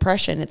struggling with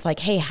depression, it's like,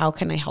 hey, how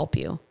can I help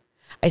you?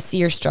 I see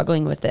you're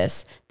struggling with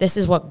this. This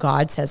is what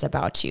God says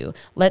about you.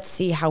 Let's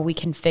see how we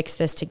can fix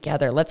this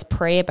together. Let's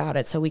pray about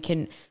it so we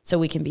can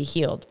be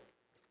healed.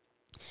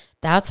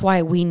 That's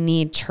why we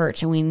need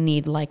church and we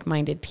need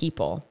like-minded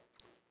people.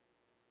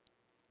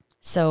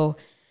 So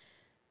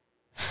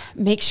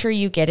make sure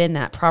you get in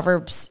that.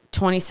 Proverbs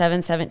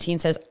 27:17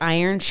 says,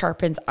 iron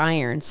sharpens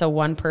iron. So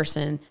one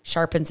person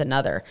sharpens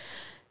another.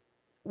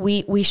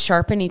 We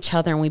sharpen each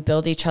other and we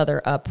build each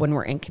other up when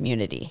we're in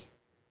community.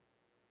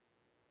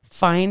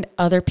 Find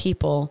other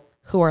people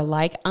who are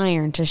like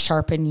iron to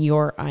sharpen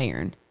your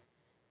iron.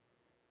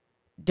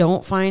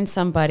 Don't find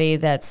somebody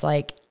that's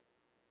like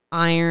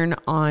iron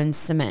on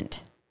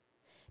cement.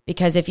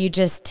 Because if you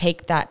just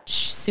take that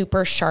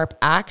super sharp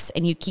axe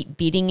and you keep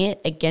beating it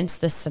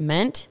against the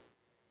cement,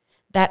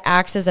 that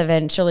axe is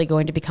eventually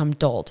going to become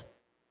dulled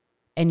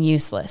and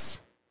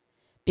useless.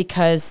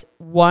 Because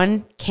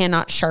one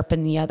cannot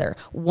sharpen the other.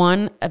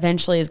 One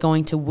eventually is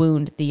going to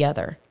wound the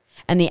other.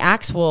 And the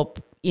axe will,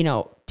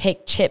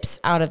 take chips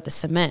out of the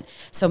cement.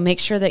 So make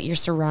sure that you're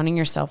surrounding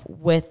yourself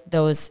with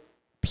those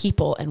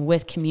people and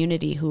with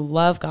community who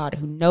love God,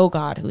 who know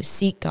God, who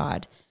seek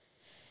God.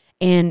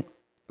 And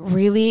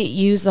really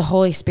use the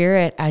Holy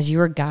Spirit as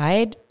your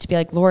guide to be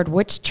like, Lord,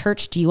 which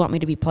church do you want me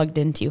to be plugged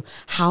into?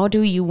 How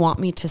do you want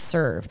me to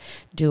serve?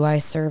 Do I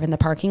serve in the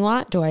parking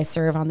lot? Do I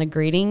serve on the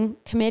greeting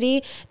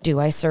committee? Do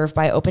I serve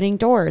by opening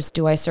doors?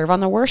 Do I serve on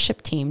the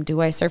worship team?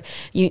 Do I serve?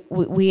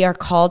 We are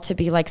called to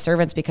be like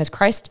servants because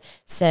Christ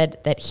said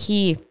that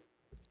he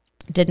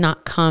did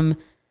not come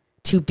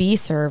to be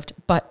served,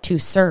 but to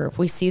serve.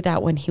 We see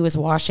that when he was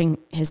washing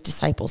his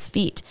disciples'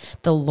 feet.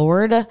 The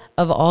Lord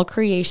of all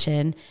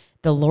creation,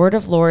 the Lord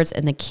of Lords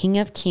and the King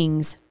of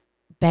Kings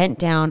bent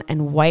down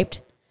and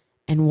wiped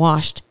and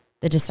washed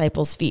the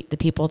disciples' feet, the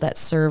people that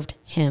served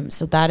him.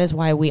 So that is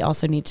why we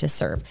also need to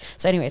serve.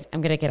 So anyways, I'm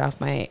going to get off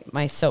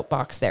my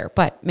soapbox there,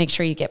 but make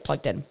sure you get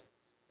plugged in.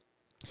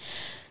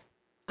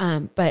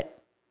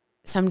 But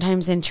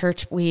sometimes in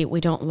church, we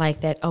don't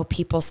like that,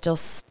 people still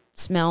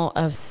smell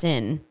of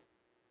sin,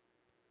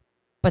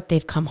 but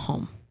they've come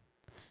home,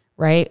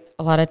 right?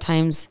 A lot of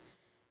times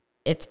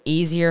it's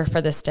easier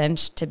for the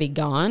stench to be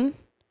gone.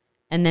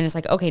 And then it's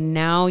like, okay,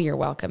 now you're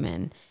welcome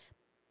in.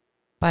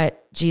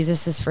 But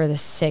Jesus is for the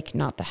sick,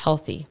 not the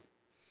healthy.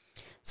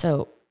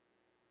 So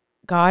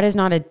God is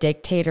not a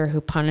dictator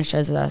who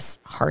punishes us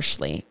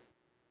harshly.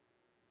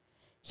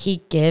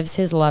 He gives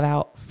his love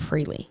out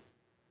freely.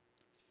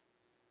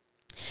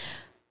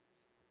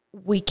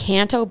 We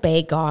can't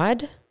obey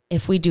God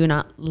if we do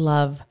not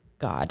love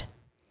God.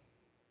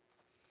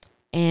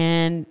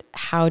 And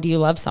how do you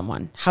love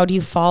someone? How do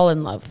you fall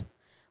in love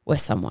with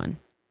someone?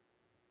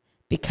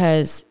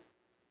 Because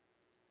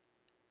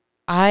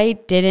I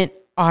didn't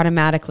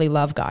automatically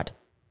love God.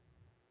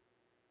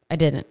 I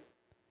didn't.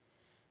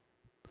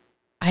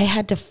 I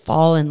had to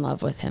fall in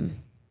love with him.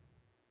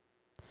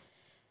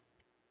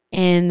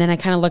 And then I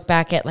kind of look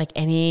back at like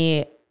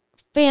any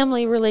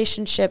family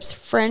relationships,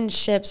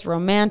 friendships,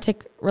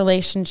 romantic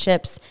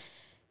relationships.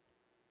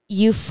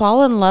 You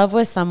fall in love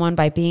with someone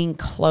by being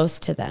close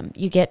to them.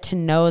 You get to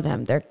know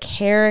them, their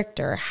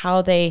character,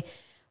 how they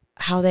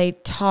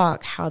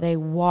talk, how they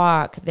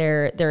walk,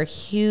 their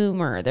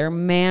humor, their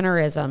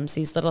mannerisms,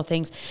 these little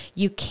things.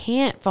 You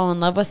can't fall in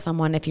love with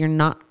someone if you're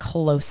not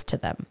close to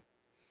them.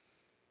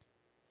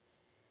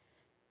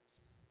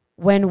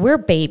 When we're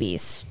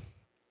babies,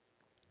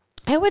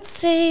 I would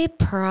say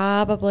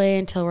probably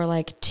until we're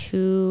like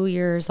 2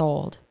 years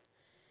old,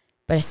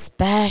 but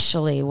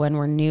especially when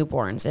we're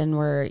newborns and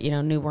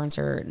newborns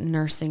are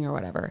nursing or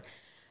whatever.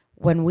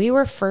 When we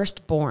were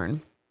first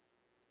born,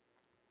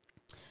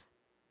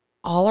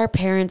 all our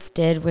parents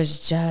did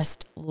was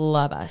just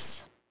love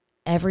us.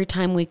 Every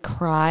time we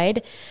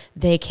cried,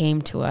 they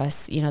came to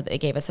us. They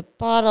gave us a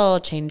bottle,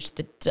 changed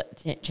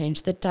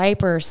the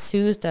diaper,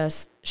 soothed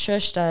us,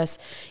 shushed us,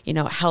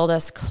 held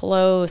us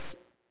close,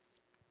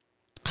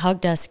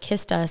 hugged us,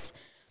 kissed us.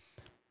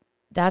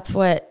 That's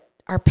what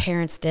our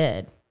parents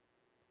did.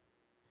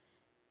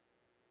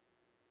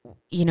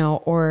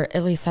 or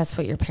at least that's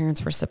what your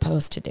parents were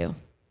supposed to do.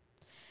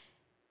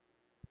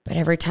 But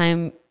every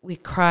time we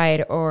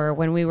cried, or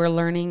when we were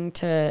learning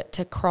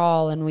to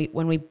crawl, and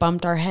when we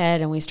bumped our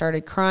head and we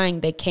started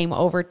crying, they came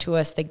over to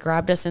us, they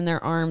grabbed us in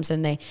their arms,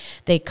 and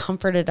they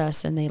comforted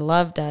us, and they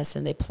loved us,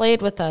 and they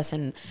played with us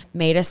and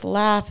made us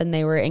laugh, and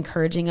they were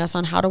encouraging us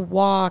on how to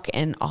walk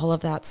and all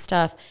of that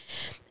stuff.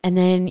 And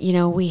then,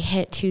 we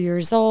hit 2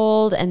 years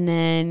old, and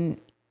then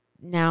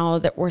now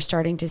that we're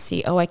starting to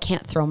see, I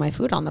can't throw my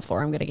food on the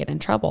floor, I'm going to get in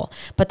trouble.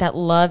 But that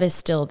love is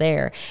still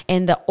there.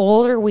 And the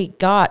older we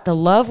got, the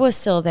love was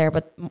still there,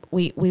 but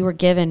we were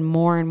given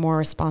more and more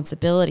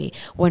responsibility.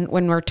 When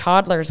we're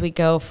toddlers, we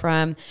go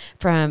from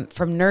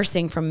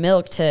nursing, from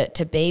milk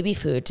to baby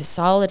food, to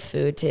solid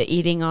food, to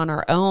eating on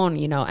our own,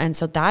 And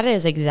so that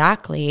is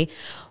exactly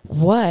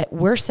what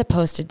we're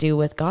supposed to do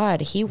with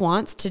God. He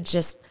wants to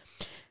just,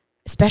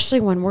 especially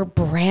when we're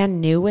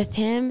brand new with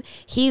him,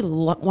 he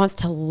wants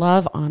to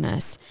love on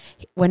us.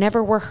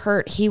 Whenever we're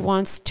hurt, he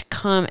wants to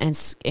come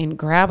and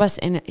grab us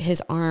in his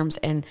arms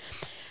and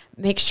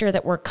make sure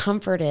that we're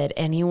comforted.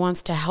 And he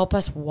wants to help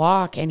us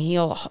walk, and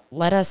he'll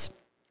let us,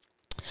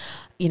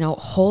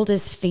 hold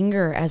his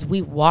finger as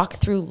we walk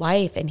through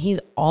life, and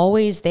he's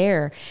always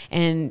there.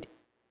 And,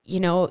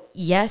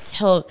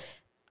 yes,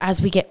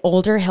 as we get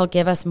older, he'll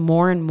give us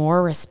more and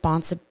more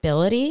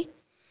responsibility.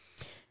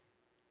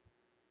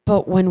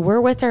 But when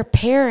we're with our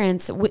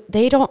parents,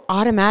 they don't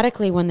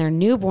automatically, when they're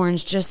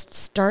newborns, just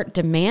start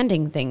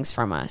demanding things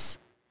from us,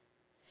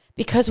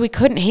 because we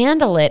couldn't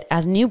handle it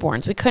as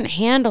newborns. We couldn't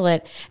handle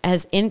it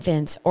as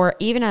infants or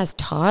even as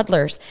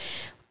toddlers.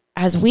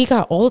 As we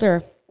got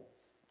older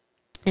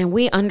and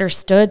we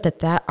understood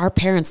that our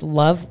parents'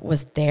 love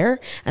was there,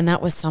 and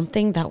that was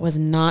something that was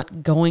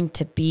not going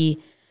to be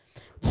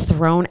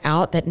thrown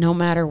out, that no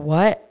matter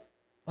what,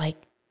 like,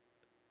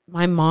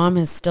 my mom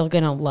is still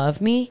going to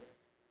love me.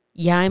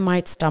 Yeah, I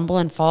might stumble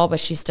and fall, but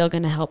she's still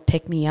going to help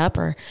pick me up.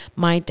 Or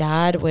my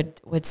dad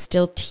would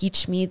still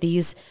teach me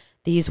these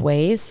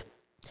ways.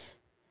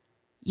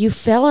 You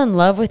fell in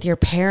love with your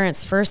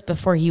parents first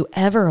before you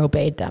ever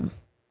obeyed them.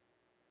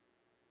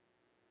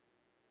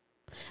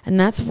 And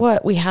that's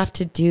what we have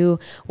to do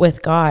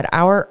with God.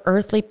 Our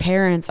earthly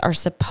parents are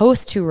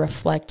supposed to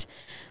reflect,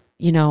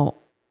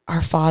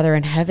 our Father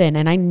in heaven.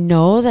 And I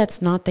know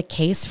that's not the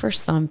case for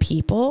some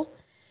people.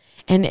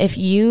 And if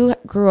you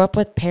grew up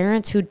with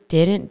parents who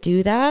didn't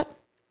do that,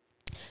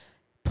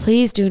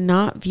 please do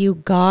not view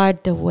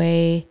God the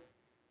way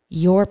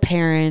your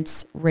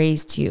parents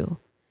raised you,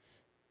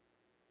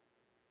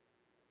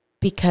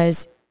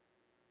 because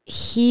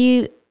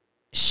he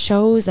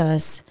shows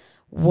us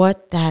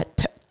what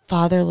that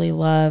fatherly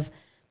love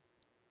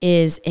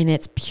is in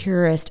its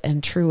purest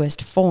and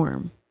truest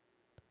form.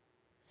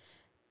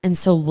 And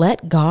so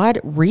let God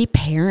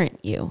reparent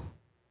you.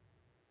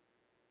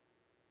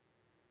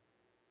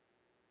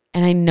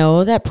 And I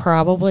know that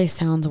probably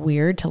sounds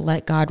weird, to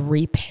let God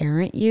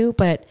reparent you,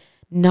 but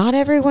not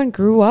everyone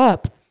grew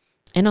up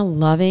in a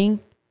loving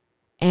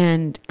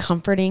and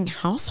comforting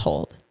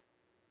household.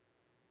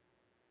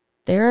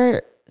 There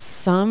are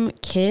some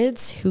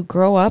kids who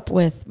grow up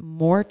with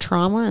more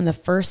trauma in the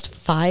first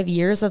 5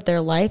 years of their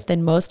life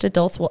than most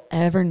adults will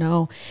ever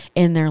know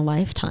in their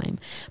lifetime.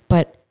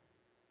 But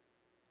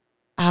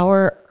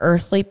our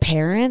earthly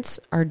parents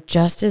are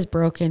just as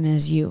broken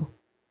as you.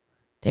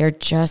 They're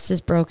just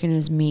as broken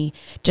as me.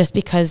 Just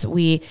because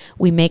we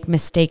make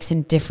mistakes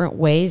in different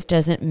ways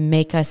doesn't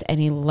make us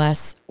any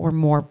less or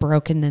more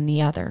broken than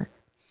the other.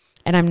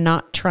 And I'm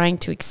not trying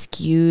to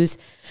excuse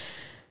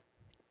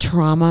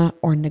trauma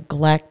or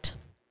neglect.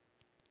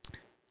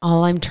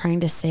 All I'm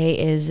trying to say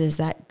is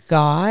that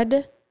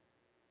God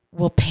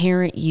will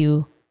parent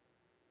you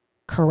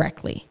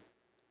correctly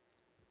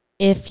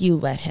if you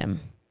let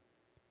him,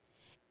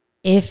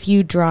 if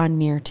you draw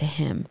near to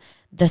him.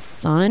 The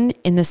son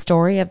in the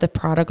story of the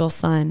prodigal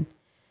son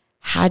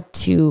had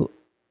to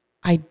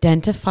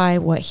identify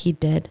what he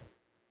did,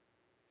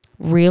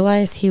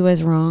 realize he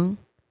was wrong,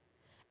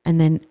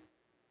 and then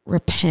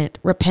repent.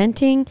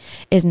 Repenting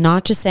is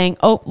not just saying,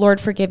 "Oh,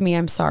 Lord, forgive me,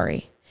 I'm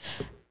sorry."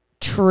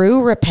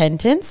 True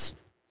repentance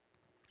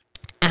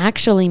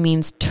actually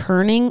means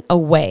turning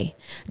away,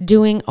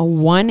 doing a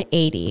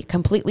 180,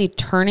 completely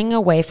turning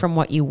away from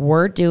what you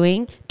were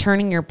doing,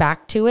 turning your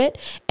back to it,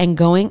 and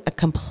going a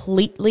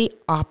completely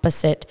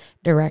opposite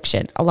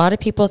direction. A lot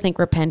of people think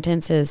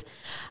repentance is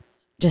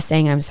just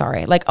saying, "I'm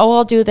sorry." Like, "Oh,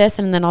 I'll do this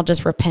and then I'll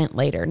just repent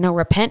later." No,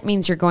 repent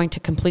means you're going to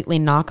completely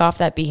knock off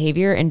that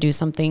behavior and do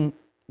something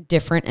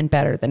different and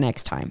better the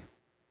next time.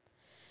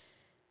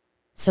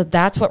 So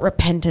that's what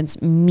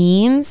repentance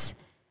means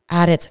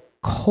at its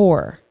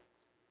core.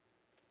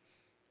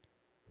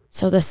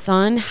 So the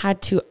son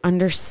had to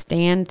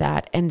understand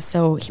that. And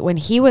so when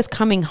he was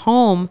coming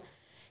home,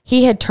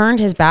 he had turned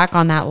his back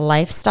on that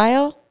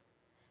lifestyle.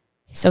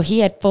 So he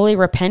had fully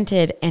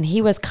repented, and he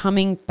was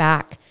coming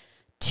back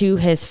to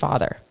his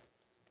father.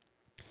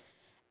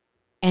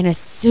 And as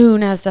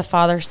soon as the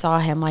father saw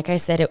him, like I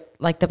said,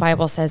 like the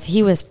Bible says,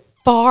 he was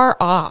far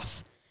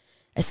off.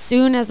 As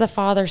soon as the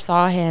father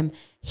saw him,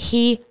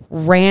 He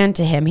ran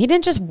to him. He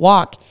didn't just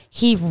walk,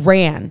 he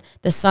ran.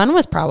 The son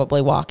was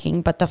probably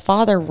walking, but the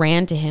father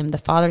ran to him. The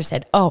father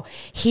said, oh,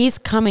 he's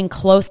coming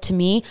close to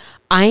me.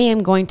 I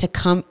am going to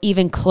come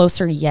even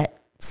closer yet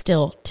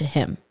still to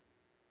him.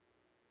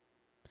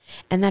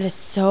 And that is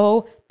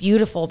so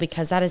beautiful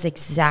because that is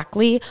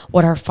exactly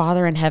what our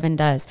Father in heaven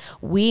does.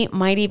 We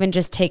might even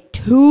just take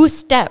 2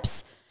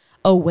 steps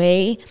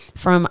away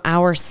from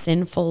our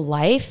sinful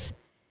life,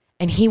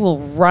 and he will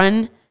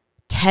run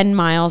 10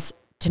 miles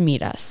to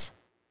meet us.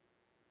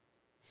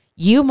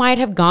 You might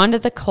have gone to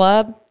the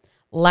club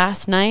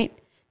last night,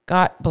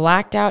 got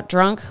blacked out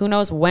drunk, who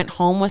knows, went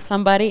home with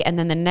somebody, and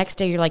then the next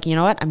day you're like, you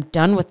know what, I'm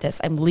done with this.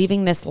 I'm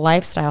leaving this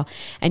lifestyle.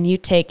 And you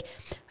take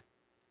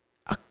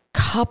a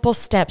couple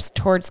steps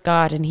towards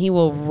God and he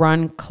will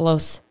run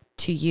close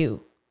to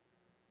you.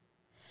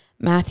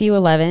 Matthew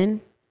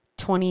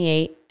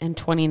 11:28 and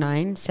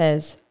 29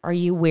 says, are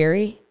you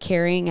weary,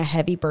 carrying a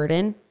heavy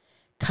burden?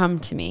 Come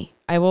to me.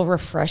 I will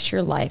refresh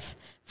your life,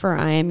 for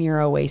I am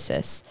your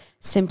oasis.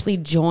 Simply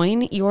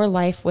join your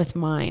life with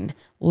mine.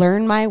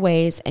 Learn my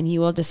ways, and you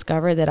will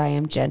discover that I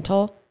am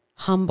gentle,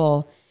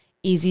 humble,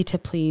 easy to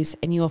please,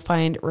 and you will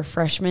find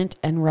refreshment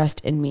and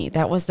rest in me.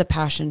 That was the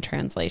Passion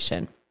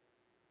Translation.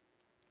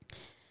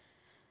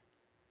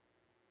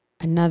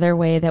 Another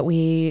way that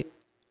we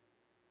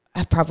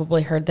have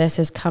probably heard this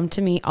is, come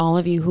to me, all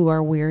of you who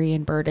are weary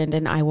and burdened,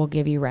 and I will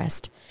give you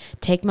rest.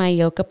 Take my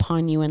yoke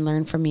upon you and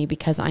learn from me,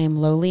 because I am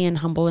lowly and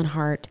humble in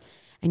heart,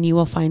 and you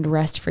will find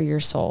rest for your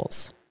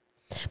souls.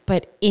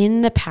 But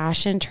in the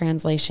Passion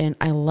Translation,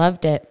 I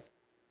loved it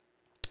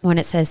when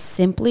it says,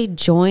 simply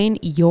join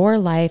your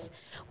life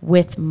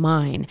with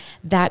mine.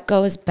 That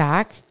goes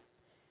back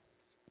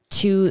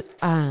to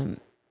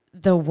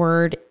the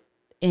word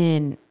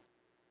in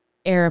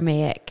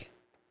Aramaic,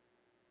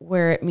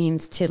 where it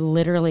means to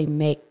literally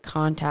make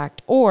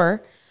contact,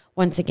 or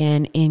once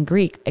again in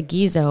Greek,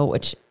 agizo,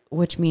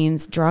 which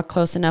means draw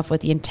close enough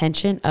with the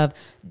intention of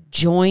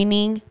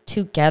joining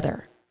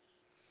together.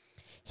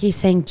 He's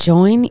saying,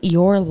 join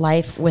your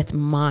life with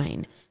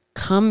mine.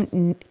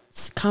 Come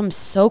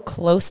so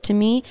close to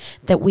me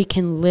that we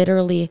can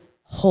literally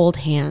hold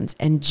hands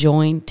and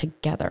join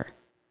together.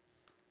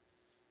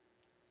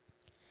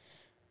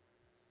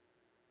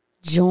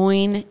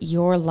 Join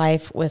your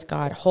life with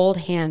God. Hold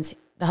hands.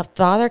 The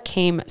Father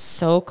came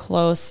so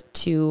close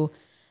to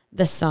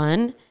the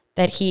Son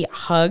that he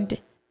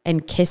hugged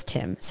and kissed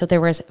him. So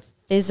there was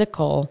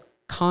physical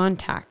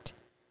contact.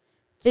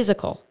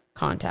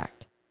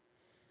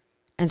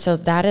 And so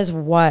that is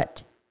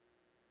what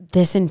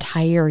this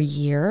entire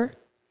year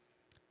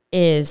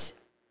is.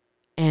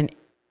 And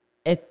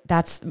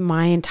that's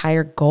my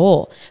entire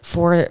goal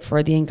for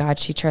the In God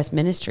She Trusts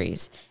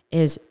Ministries,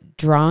 is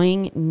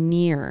drawing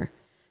near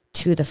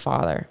to the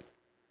Father.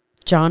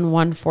 John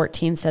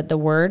 1:14 said, the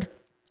Word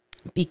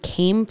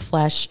became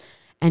flesh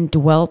and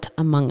dwelt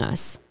among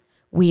us.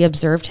 We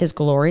observed his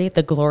glory,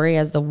 the glory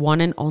as the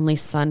one and only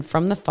Son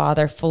from the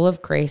Father, full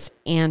of grace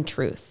and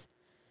truth.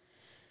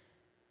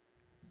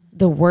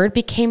 The Word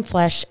became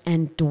flesh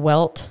and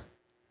dwelt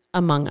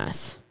among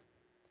us.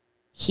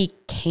 He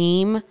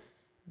came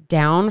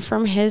down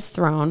from his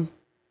throne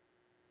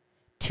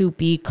to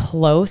be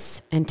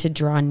close and to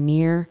draw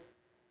near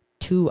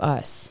to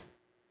us.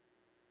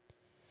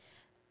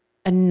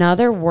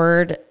 Another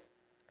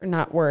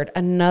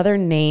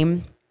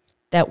name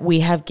that we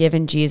have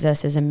given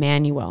Jesus is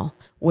Emmanuel,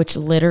 which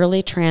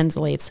literally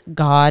translates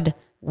God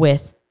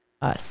with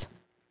us.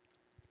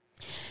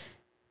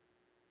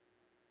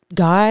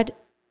 God,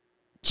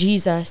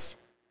 Jesus,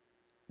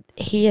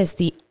 he is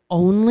the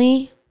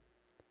only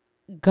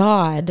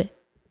God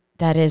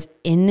that is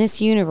in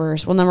this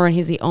universe. Well, number one,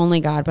 he's the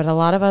only God, but a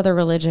lot of other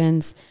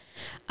religions,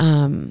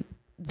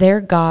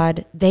 their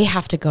God, they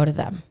have to go to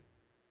them.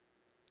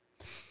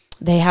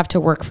 They have to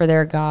work for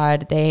their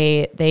God.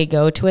 They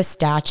go to a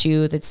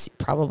statue that's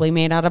probably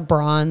made out of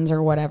bronze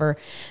or whatever.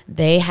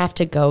 They have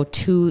to go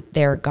to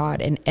their God.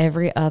 In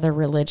every other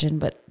religion,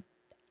 but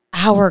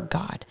our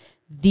God,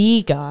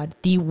 the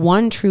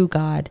one true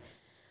God,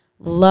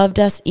 loved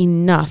us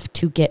enough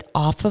to get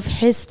off of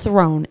his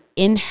throne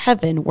in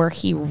heaven, where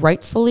he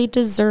rightfully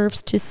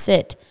deserves to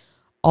sit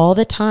all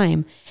the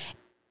time.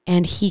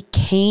 And he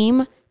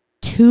came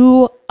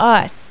to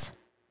us,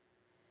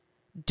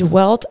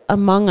 dwelt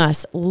among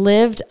us,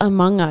 lived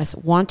among us,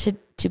 wanted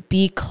to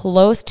be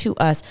close to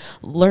us,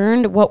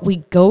 learned what we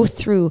go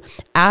through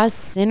as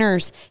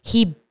sinners.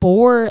 He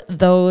bore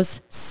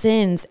those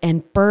sins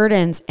and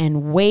burdens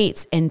and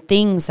weights and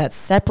things that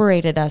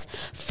separated us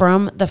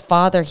from the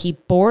Father. He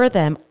bore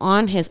them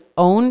on his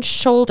own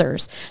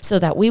shoulders so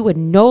that we would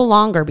no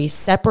longer be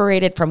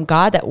separated from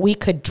God, that we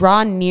could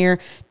draw near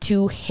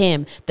to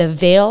him. The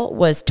veil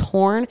was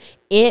torn.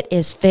 It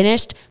is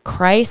finished.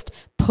 Christ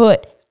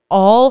put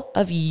all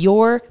of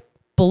your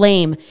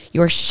blame,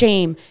 your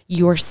shame,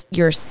 your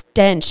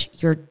stench,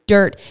 your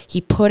dirt,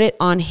 he put it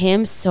on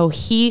him so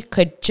he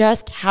could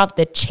just have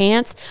the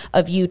chance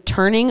of you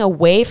turning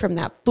away from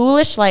that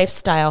foolish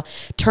lifestyle,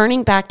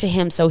 turning back to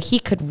him so he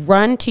could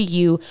run to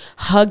you,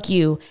 hug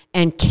you,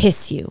 and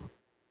kiss you.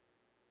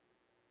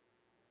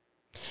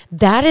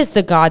 That is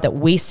the God that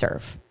we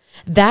serve.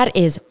 That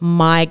is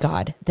my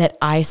God that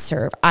I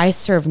serve. I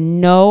serve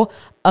no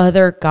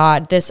other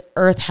God. This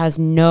earth has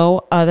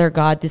no other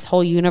God. This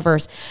whole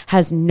universe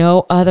has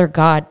no other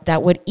God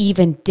that would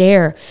even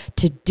dare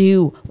to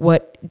do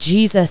what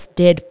Jesus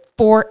did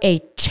for a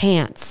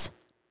chance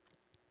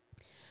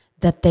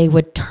that they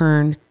would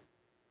turn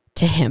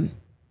to him.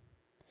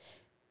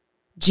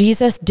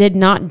 Jesus did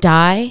not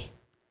die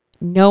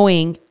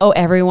knowing, oh,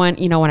 everyone,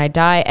 when I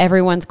die,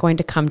 everyone's going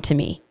to come to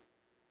me.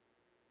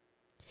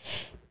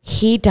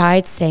 He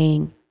died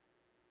saying,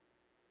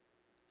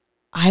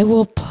 I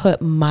will put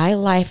my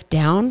life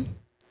down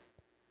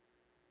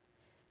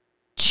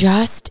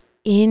just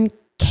in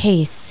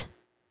case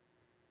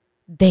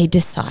they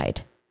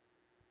decide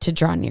to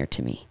draw near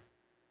to me.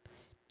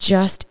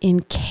 Just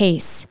in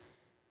case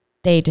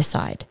they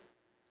decide.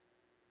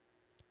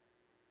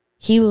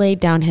 He laid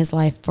down his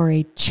life for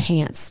a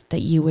chance that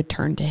you would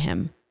turn to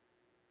him.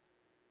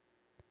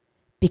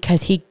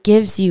 Because he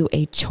gives you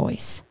a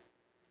choice.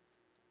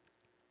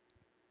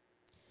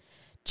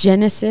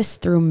 Genesis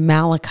through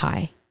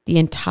Malachi, the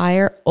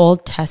entire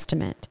Old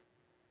Testament,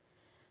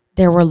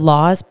 there were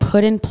laws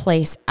put in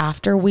place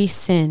after we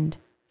sinned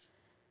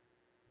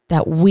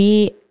that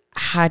we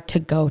had to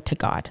go to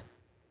God.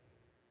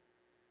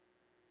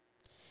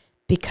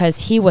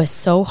 Because he was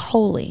so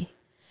holy,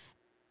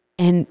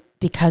 and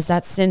because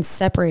that sin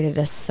separated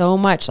us so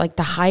much. Like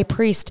the high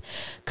priest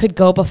could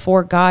go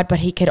before God, but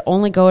he could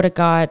only go to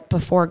God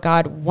before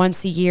God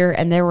once a year.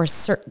 And there were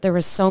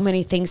so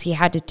many things he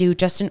had to do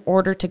just in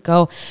order to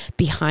go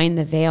behind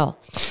the veil.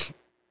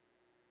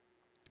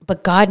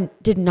 But God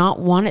did not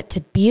want it to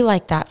be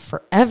like that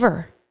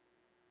forever.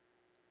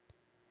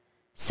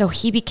 So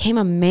he became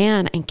a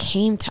man and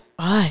came to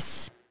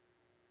us.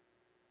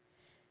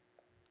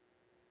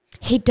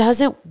 He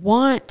doesn't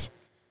want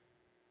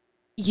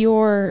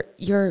your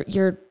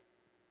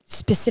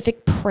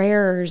specific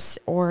prayers,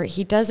 or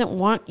he doesn't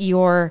want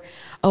your,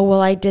 oh,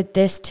 well, I did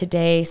this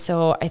today,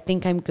 so I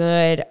think I'm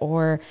good,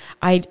 or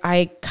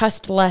I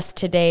cussed less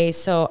today,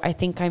 so I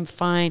think I'm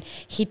fine.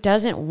 He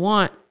doesn't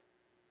want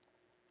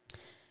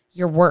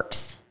your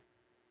works.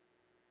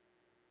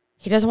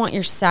 He doesn't want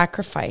your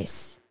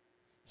sacrifice.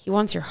 He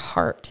wants your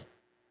heart.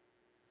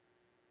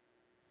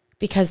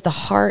 Because the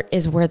heart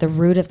is where the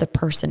root of the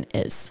person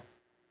is.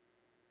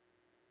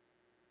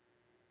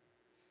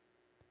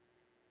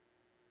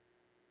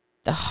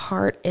 The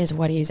heart is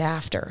what he's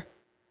after.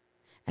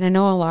 And I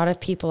know a lot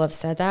of people have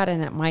said that,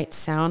 and it might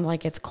sound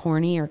like it's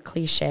corny or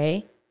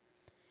cliche.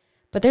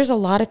 But there's a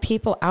lot of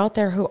people out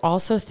there who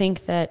also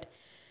think that,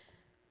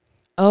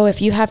 oh,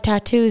 if you have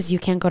tattoos, you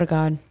can't go to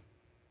God.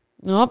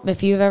 Nope,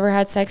 if you've ever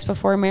had sex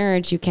before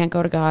marriage, you can't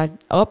go to God.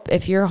 Oh,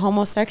 if you're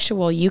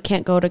homosexual, you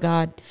can't go to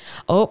God.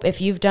 Oh,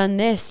 if you've done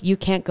this, you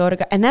can't go to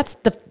God. And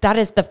that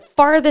is the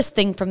farthest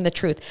thing from the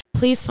truth.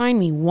 Please find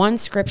me one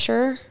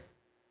scripture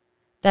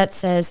that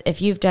says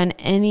if you've done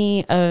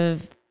any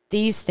of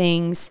these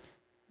things,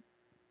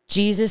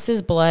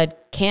 Jesus' blood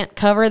can't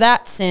cover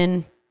that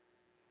sin.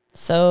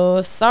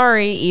 So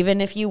sorry, even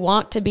if you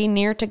want to be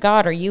near to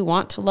God or you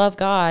want to love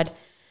God,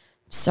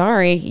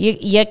 sorry,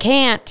 you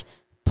can't.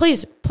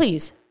 Please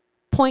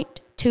point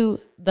to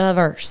the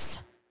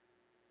verse.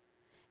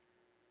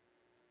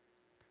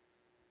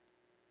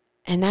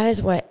 And that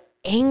is what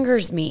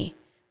angers me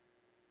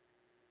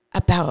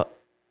about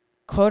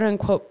quote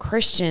unquote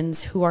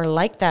Christians who are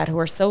like that, who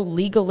are so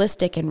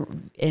legalistic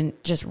and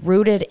just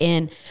rooted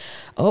in,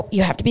 oh,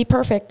 you have to be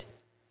perfect.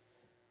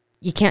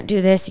 You can't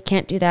do this. You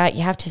can't do that.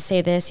 You have to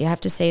say this. You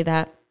have to say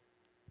that.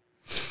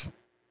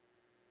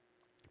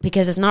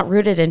 Because it's not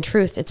rooted in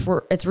truth.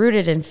 It's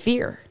rooted in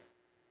fear.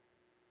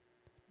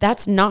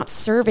 That's not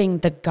serving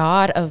the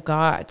God of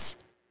gods.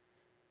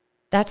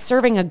 That's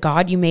serving a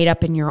God you made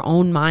up in your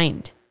own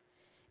mind.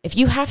 If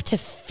you have to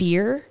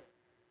fear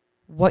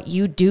what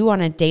you do on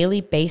a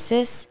daily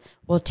basis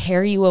will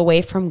tear you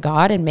away from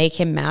God and make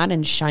him mad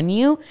and shun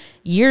you,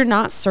 you're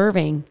not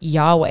serving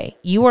Yahweh.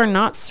 You are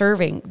not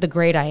serving the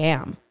great I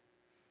am.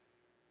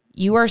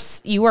 You are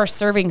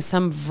serving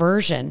some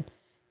version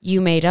you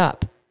made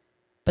up.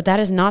 But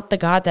that is not the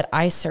God that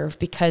I serve,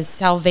 because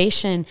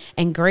salvation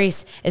and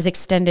grace is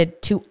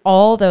extended to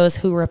all those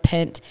who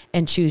repent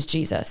and choose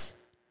Jesus.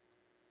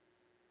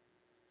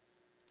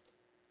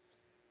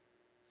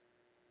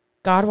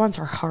 God wants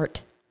our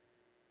heart.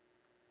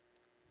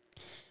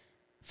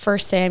 1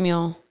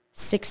 Samuel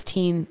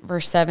 16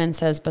 verse 7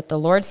 says, but the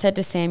Lord said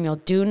to Samuel,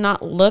 do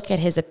not look at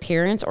his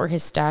appearance or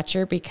his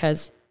stature,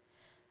 because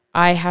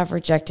I have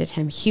rejected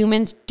him.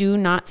 Humans do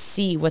not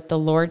see what the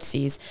Lord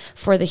sees,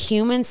 for the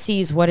human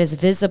sees what is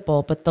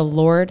visible, but the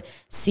Lord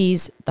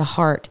sees the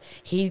heart.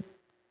 He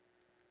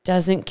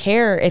doesn't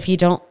care if you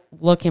don't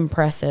look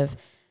impressive.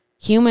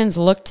 Humans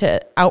look to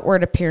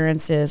outward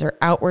appearances or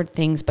outward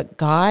things, but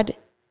God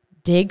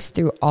digs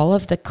through all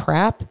of the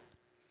crap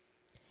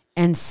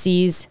and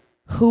sees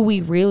who we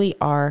really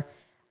are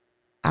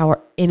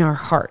in our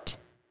heart.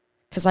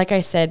 Because like I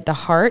said, the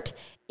heart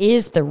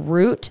is the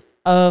root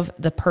of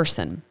the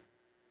person.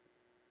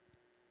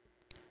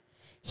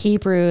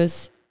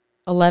 Hebrews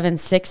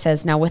 11:6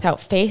 says, now without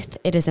faith,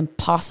 it is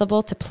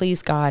impossible to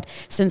please God,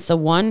 since the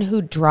one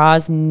who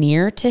draws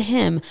near to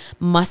him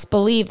must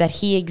believe that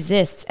he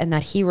exists and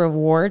that he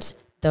rewards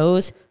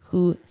those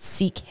who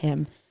seek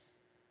him.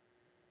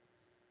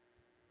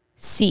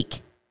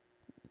 Seek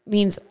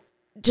means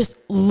just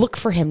look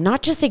for him,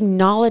 not just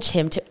acknowledge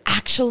him, to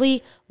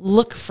actually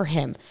look for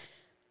him.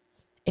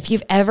 If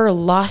you've ever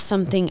lost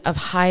something of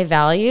high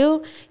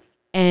value,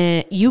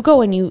 and you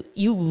go and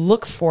you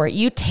look for it,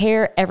 you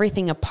tear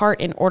everything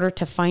apart in order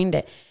to find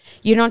it.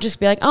 You don't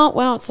just be like, oh,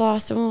 well, it's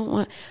lost.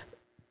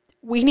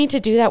 We need to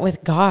do that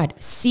with God.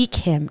 Seek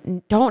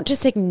him. Don't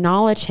just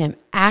acknowledge him.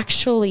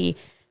 Actually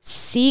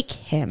seek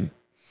him.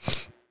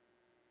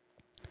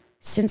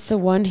 Since the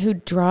one who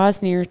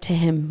draws near to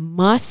him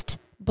must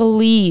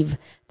believe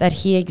that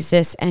he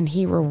exists and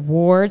he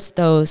rewards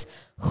those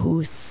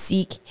who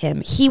seek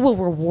him. He will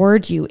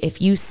reward you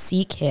if you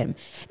seek him,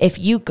 if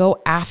you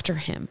go after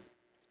him.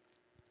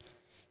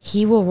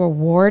 He will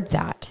reward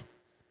that.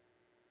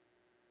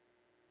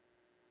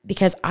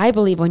 Because I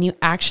believe when you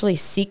actually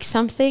seek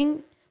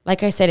something,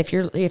 like I said,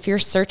 if you're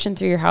searching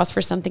through your house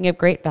for something of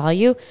great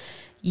value,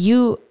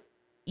 you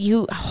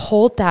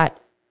hold that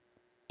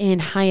in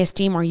high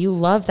esteem, or you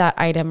love that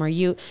item, or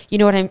you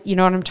know what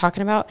I'm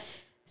talking about?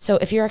 So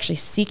if you're actually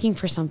seeking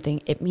for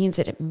something, it means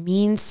that it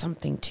means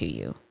something to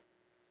you.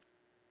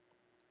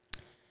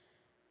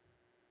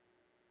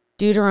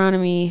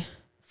 Deuteronomy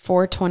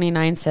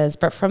 4:29 says,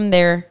 but from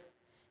there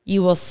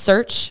you will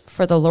search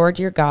for the Lord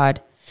your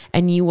God,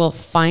 and you will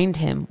find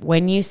him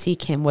when you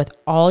seek him with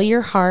all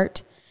your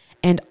heart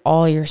and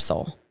all your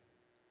soul.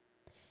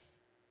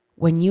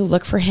 When you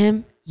look for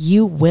him,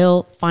 you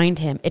will find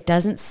him. It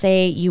doesn't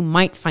say you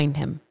might find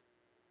him.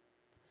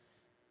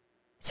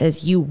 It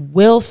says you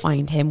will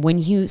find him when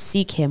you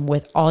seek him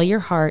with all your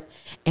heart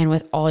and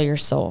with all your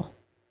soul.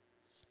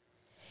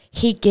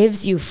 He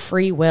gives you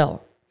free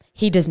will.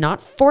 He does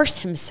not force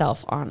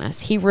himself on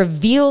us. He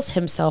reveals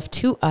himself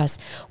to us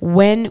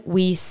when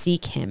we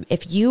seek him.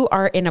 If you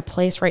are in a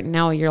place right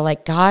now, you're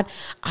like, God,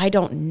 I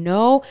don't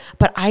know,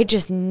 but I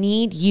just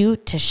need you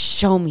to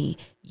show me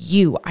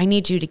you. I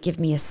need you to give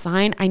me a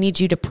sign. I need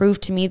you to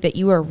prove to me that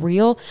you are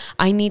real.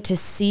 I need to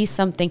see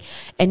something.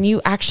 And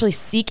you actually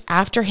seek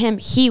after him.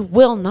 He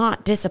will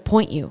not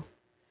disappoint you.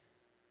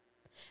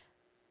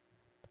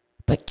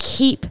 But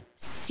keep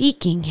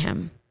seeking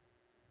him.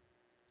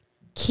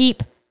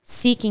 Keep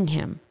seeking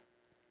him.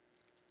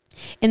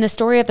 In the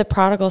story of the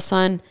prodigal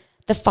son,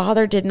 the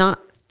father did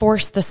not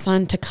force the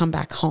son to come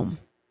back home.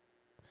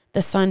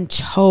 The son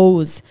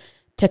chose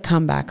to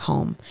come back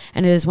home.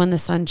 And it is when the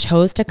son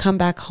chose to come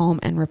back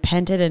home and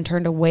repented and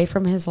turned away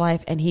from his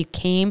life, and he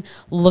came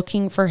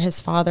looking for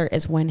his father,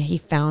 is when he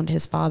found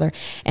his father.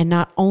 And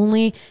not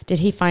only did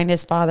he find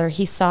his father,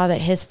 he saw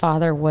that his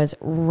father was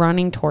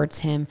running towards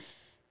him,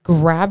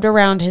 grabbed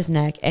around his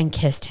neck and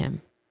kissed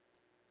him.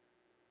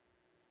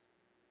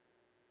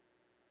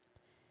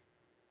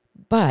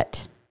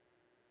 But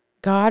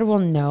God will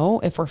know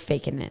if we're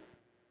faking it.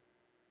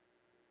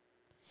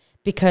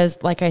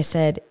 Because, like I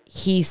said,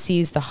 he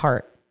sees the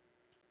heart.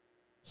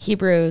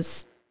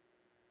 Hebrews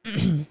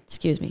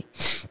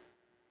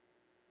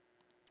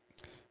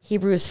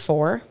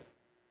 4,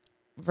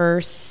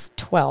 verse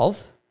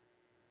 12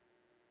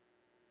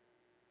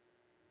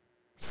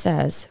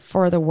 says,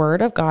 for the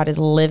word of God is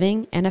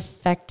living and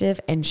effective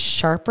and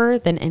sharper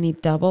than any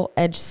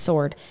double-edged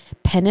sword,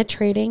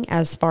 penetrating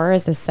as far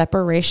as the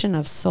separation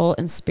of soul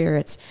and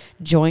spirits,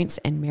 joints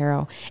and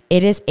marrow.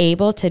 It is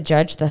able to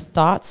judge the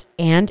thoughts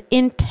and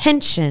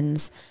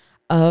intentions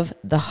of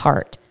the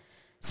heart.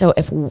 So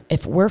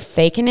if we're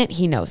faking it,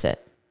 he knows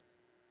it.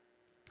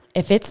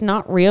 If it's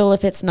not real,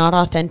 if it's not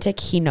authentic,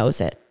 he knows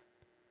it.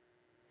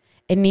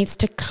 It needs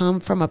to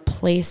come from a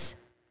place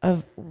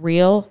of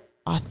real,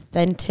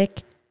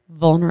 authentic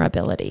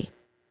vulnerability.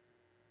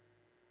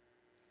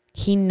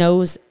 He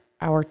knows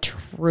our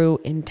true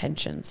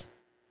intentions.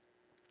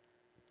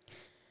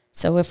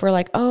 So if we're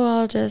like, oh,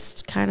 I'll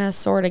just kind of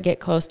sort of get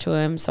close to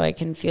him so I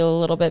can feel a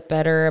little bit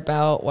better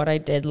about what I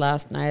did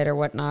last night or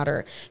whatnot,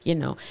 or,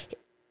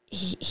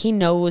 he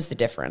knows the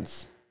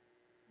difference.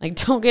 Like,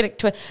 don't get it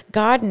twisted.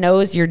 God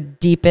knows your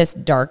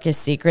deepest,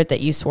 darkest secret that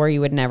you swore you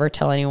would never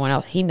tell anyone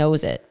else. He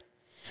knows it.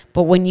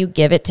 But when you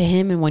give it to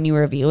him and when you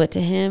reveal it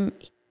to him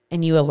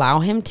and you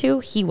allow him to,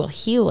 he will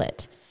heal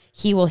it.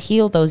 He will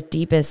heal those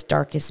deepest,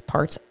 darkest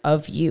parts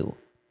of you.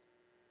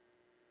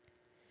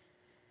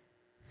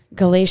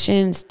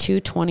 Galatians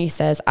 2:20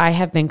 says, I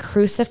have been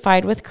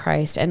crucified with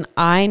Christ, and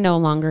I no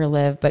longer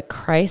live, but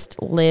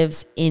Christ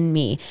lives in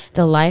me.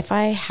 The life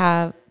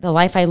I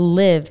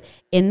live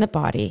in the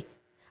body,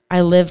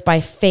 I live by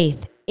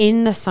faith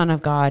in the Son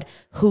of God,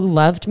 who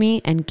loved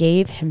me and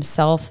gave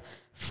himself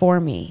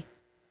for me.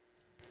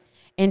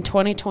 In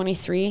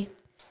 2023,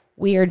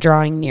 we are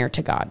drawing near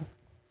to God.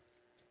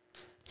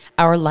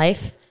 Our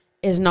life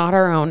is not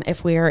our own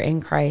if we are in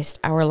Christ.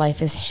 Our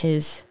life is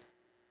his.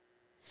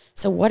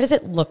 So what does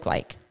it look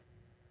like?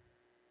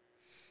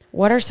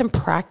 What are some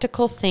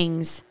practical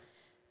things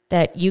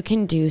that you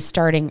can do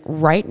starting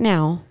right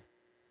now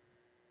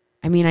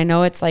I mean, I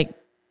know it's like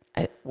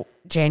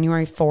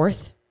January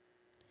 4th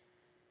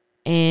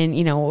and,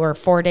 you know, we're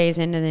 4 days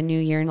into the new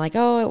year and like,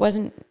 oh, it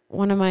wasn't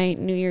one of my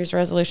New Year's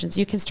resolutions.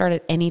 You can start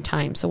at any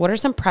time. So what are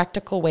some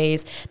practical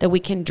ways that we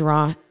can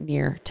draw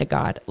near to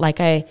God? Like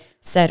I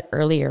said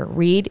earlier,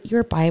 read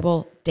your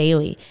Bible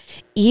daily,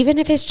 even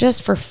if it's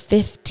just for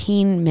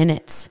 15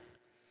 minutes.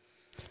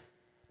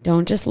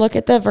 Don't just look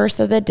at the verse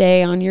of the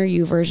day on your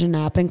YouVersion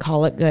app and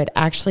call it good.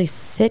 Actually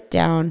sit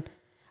down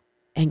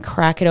and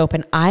crack it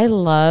open. I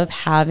love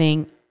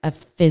having a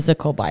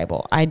physical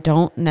Bible. I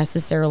don't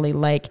necessarily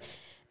like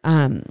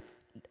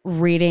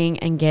reading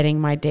and getting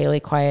my daily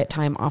quiet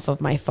time off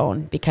of my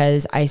phone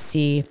because I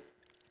see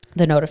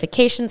the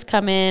notifications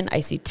come in, I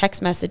see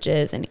text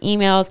messages and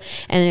emails,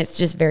 and it's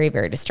just very,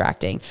 very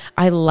distracting.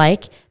 I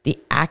like the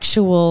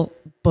actual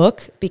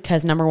book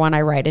because number one,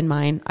 I write in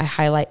mine, I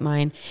highlight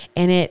mine,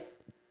 and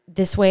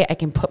this way I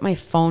can put my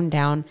phone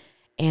down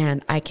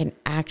and I can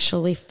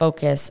actually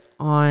focus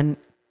on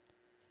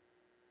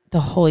the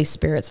Holy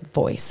Spirit's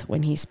voice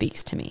when he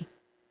speaks to me.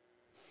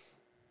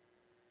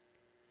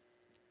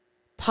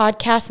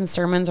 Podcasts and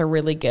sermons are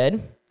really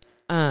good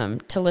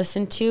to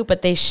listen to,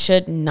 but they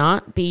should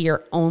not be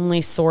your only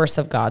source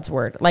of God's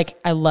word. Like,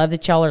 I love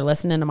that y'all are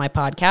listening to my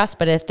podcast,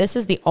 but if this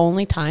is the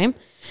only time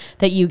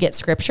that you get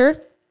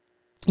scripture,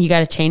 you got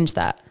to change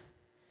that.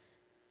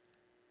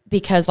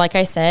 Because like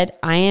I said,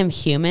 I am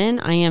human.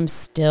 I am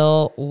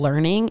still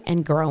learning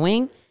and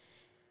growing.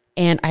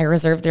 And I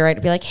reserve the right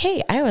to be like,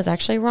 hey, I was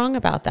actually wrong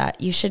about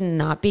that. You should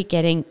not be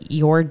getting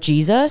your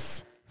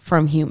Jesus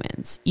from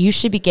humans. You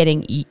should be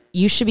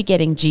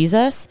getting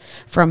Jesus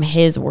from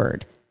his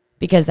word,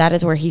 because that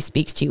is where he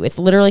speaks to you. It's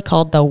literally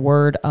called the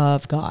Word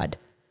of God.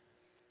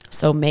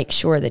 So make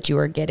sure that you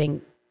are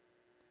getting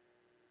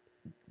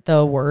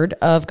the Word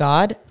of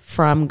God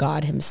from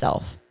God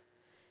himself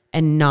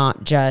and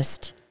not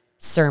just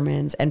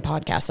sermons and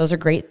podcasts. Those are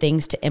great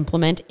things to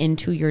implement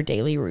into your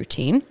daily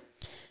routine.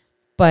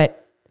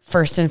 But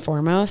first and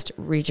foremost,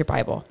 read your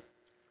Bible.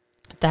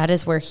 That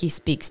is where he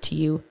speaks to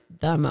you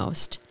the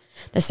most.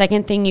 The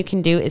second thing you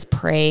can do is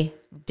pray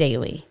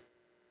daily.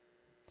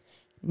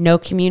 No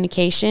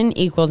communication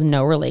equals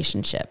no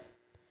relationship.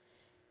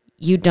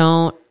 You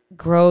don't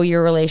grow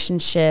your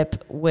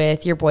relationship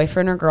with your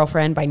boyfriend or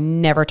girlfriend by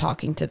never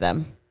talking to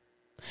them.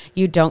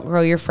 You don't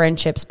grow your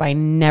friendships by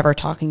never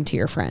talking to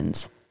your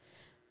friends.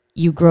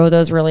 You grow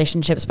those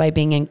relationships by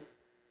being in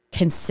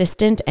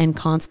consistent and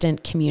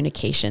constant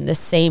communication. The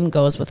same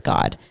goes with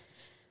God.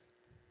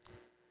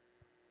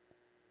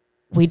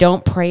 We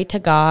don't pray to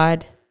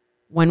God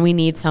when we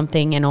need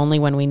something and only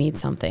when we need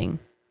something.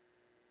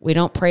 We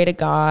don't pray to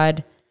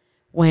God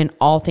when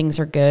all things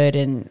are good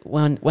and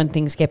when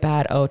things get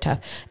bad, tough.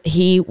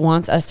 He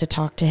wants us to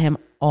talk to him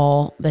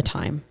all the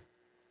time.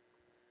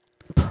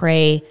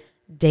 Pray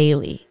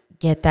daily.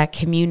 Get that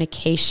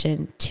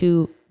communication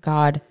to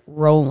God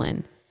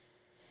rolling.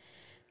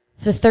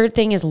 The third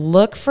thing is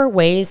look for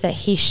ways that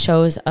he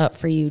shows up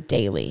for you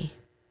daily.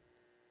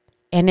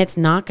 And it's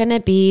not going to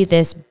be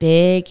this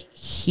big,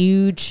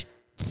 huge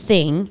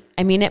thing.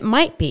 I mean, it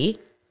might be,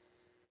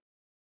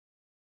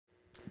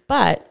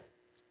 but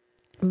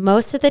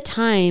most of the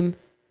time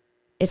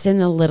it's in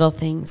the little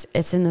things.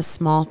 It's in the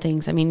small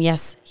things. I mean,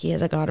 yes, he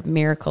is a God of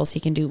miracles. He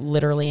can do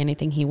literally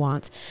anything he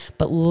wants,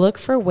 but look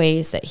for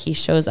ways that he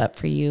shows up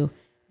for you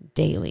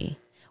daily.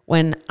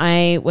 When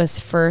I was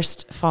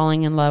first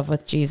falling in love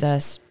with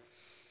Jesus,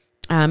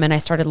 and I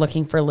started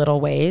looking for little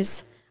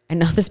ways, I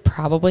know this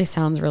probably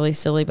sounds really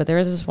silly, but there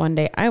was this one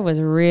day I was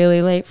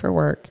really late for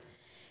work.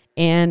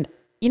 And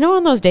you know,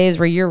 on those days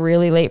where you're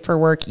really late for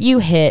work, you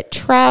hit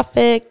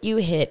traffic, you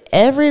hit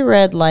every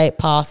red light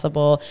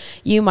possible.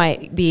 You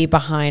might be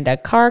behind a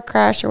car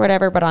crash or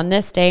whatever. But on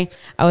this day,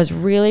 I was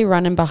really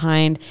running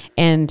behind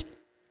and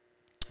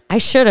I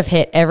should have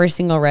hit every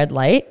single red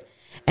light.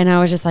 And I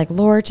was just like,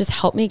 Lord, just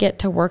help me get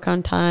to work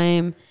on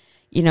time.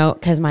 You know,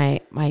 because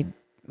my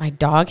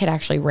dog had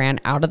actually ran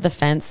out of the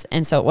fence.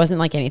 And so it wasn't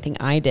like anything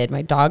I did.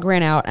 My dog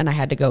ran out and I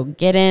had to go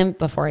get him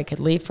before I could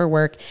leave for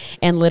work.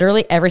 And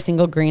literally every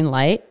single green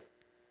light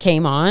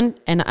came on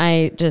and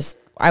I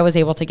was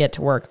able to get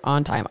to work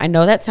on time. I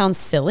know that sounds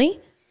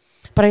silly,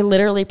 but I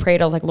literally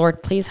prayed. I was like,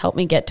 Lord, please help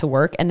me get to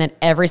work. And then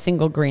every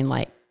single green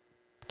light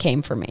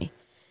came for me.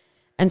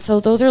 And so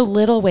those are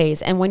little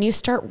ways. And when you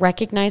start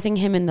recognizing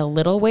him in the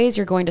little ways,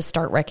 you're going to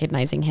start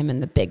recognizing him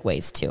in the big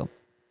ways too.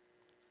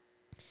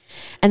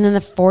 And then the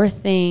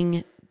fourth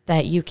thing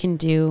that you can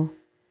do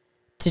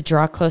to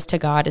draw close to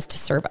God is to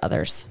serve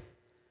others.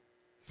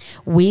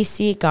 We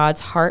see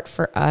God's heart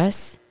for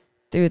us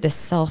through the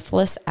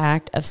selfless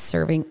act of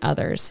serving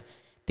others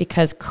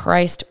because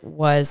Christ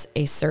was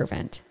a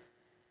servant.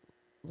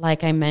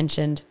 Like I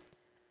mentioned,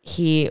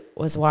 he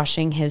was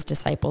washing his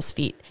disciples'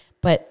 feet.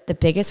 But the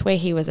biggest way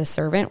he was a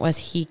servant was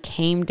he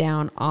came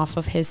down off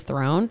of his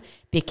throne,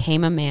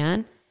 became a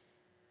man,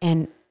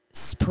 and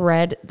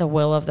spread the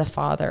will of the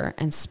Father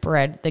and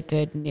spread the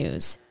good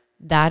news.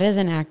 That is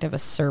an act of a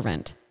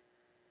servant.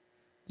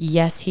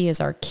 Yes, he is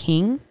our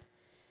king,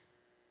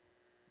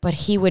 But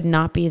he would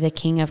not be the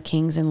King of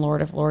Kings and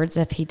Lord of Lords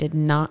if he did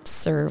not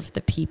serve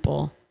the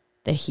people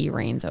that he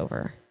reigns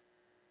over.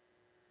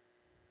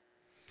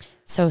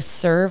 So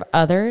serve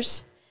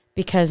others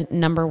because,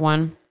 number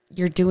one,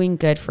 you're doing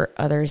good for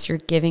others. You're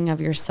giving of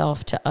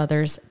yourself to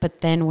others. But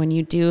then when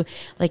you do,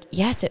 like,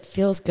 yes, it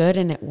feels good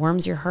and it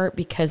warms your heart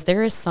because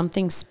there is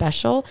something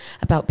special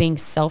about being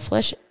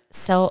selfless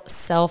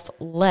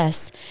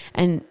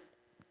and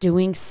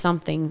doing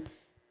something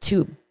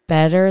to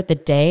better the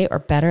day or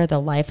better the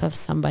life of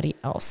somebody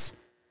else,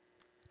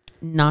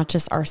 not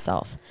just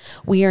ourselves.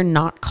 We are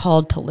not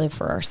called to live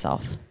for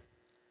ourselves.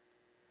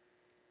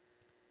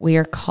 We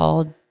are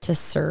called to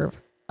serve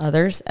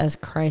others as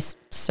Christ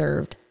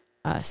served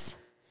us.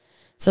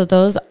 So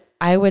those,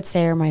 I would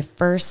say, are my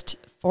first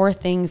 4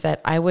 things that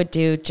I would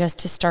do just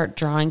to start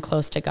drawing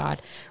close to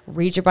God.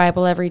 Read your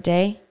Bible every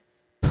day,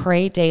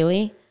 pray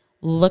daily,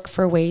 look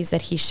for ways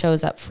that he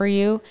shows up for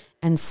you,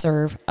 and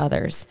serve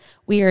others.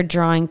 We are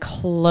drawing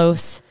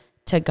close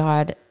to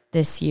God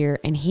this year,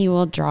 and he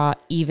will draw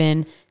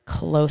even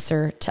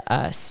closer to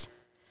us.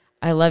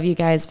 I love you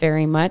guys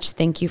very much.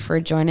 Thank you for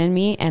joining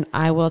me, and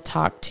I will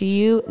talk to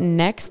you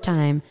next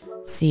time.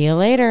 See you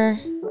later.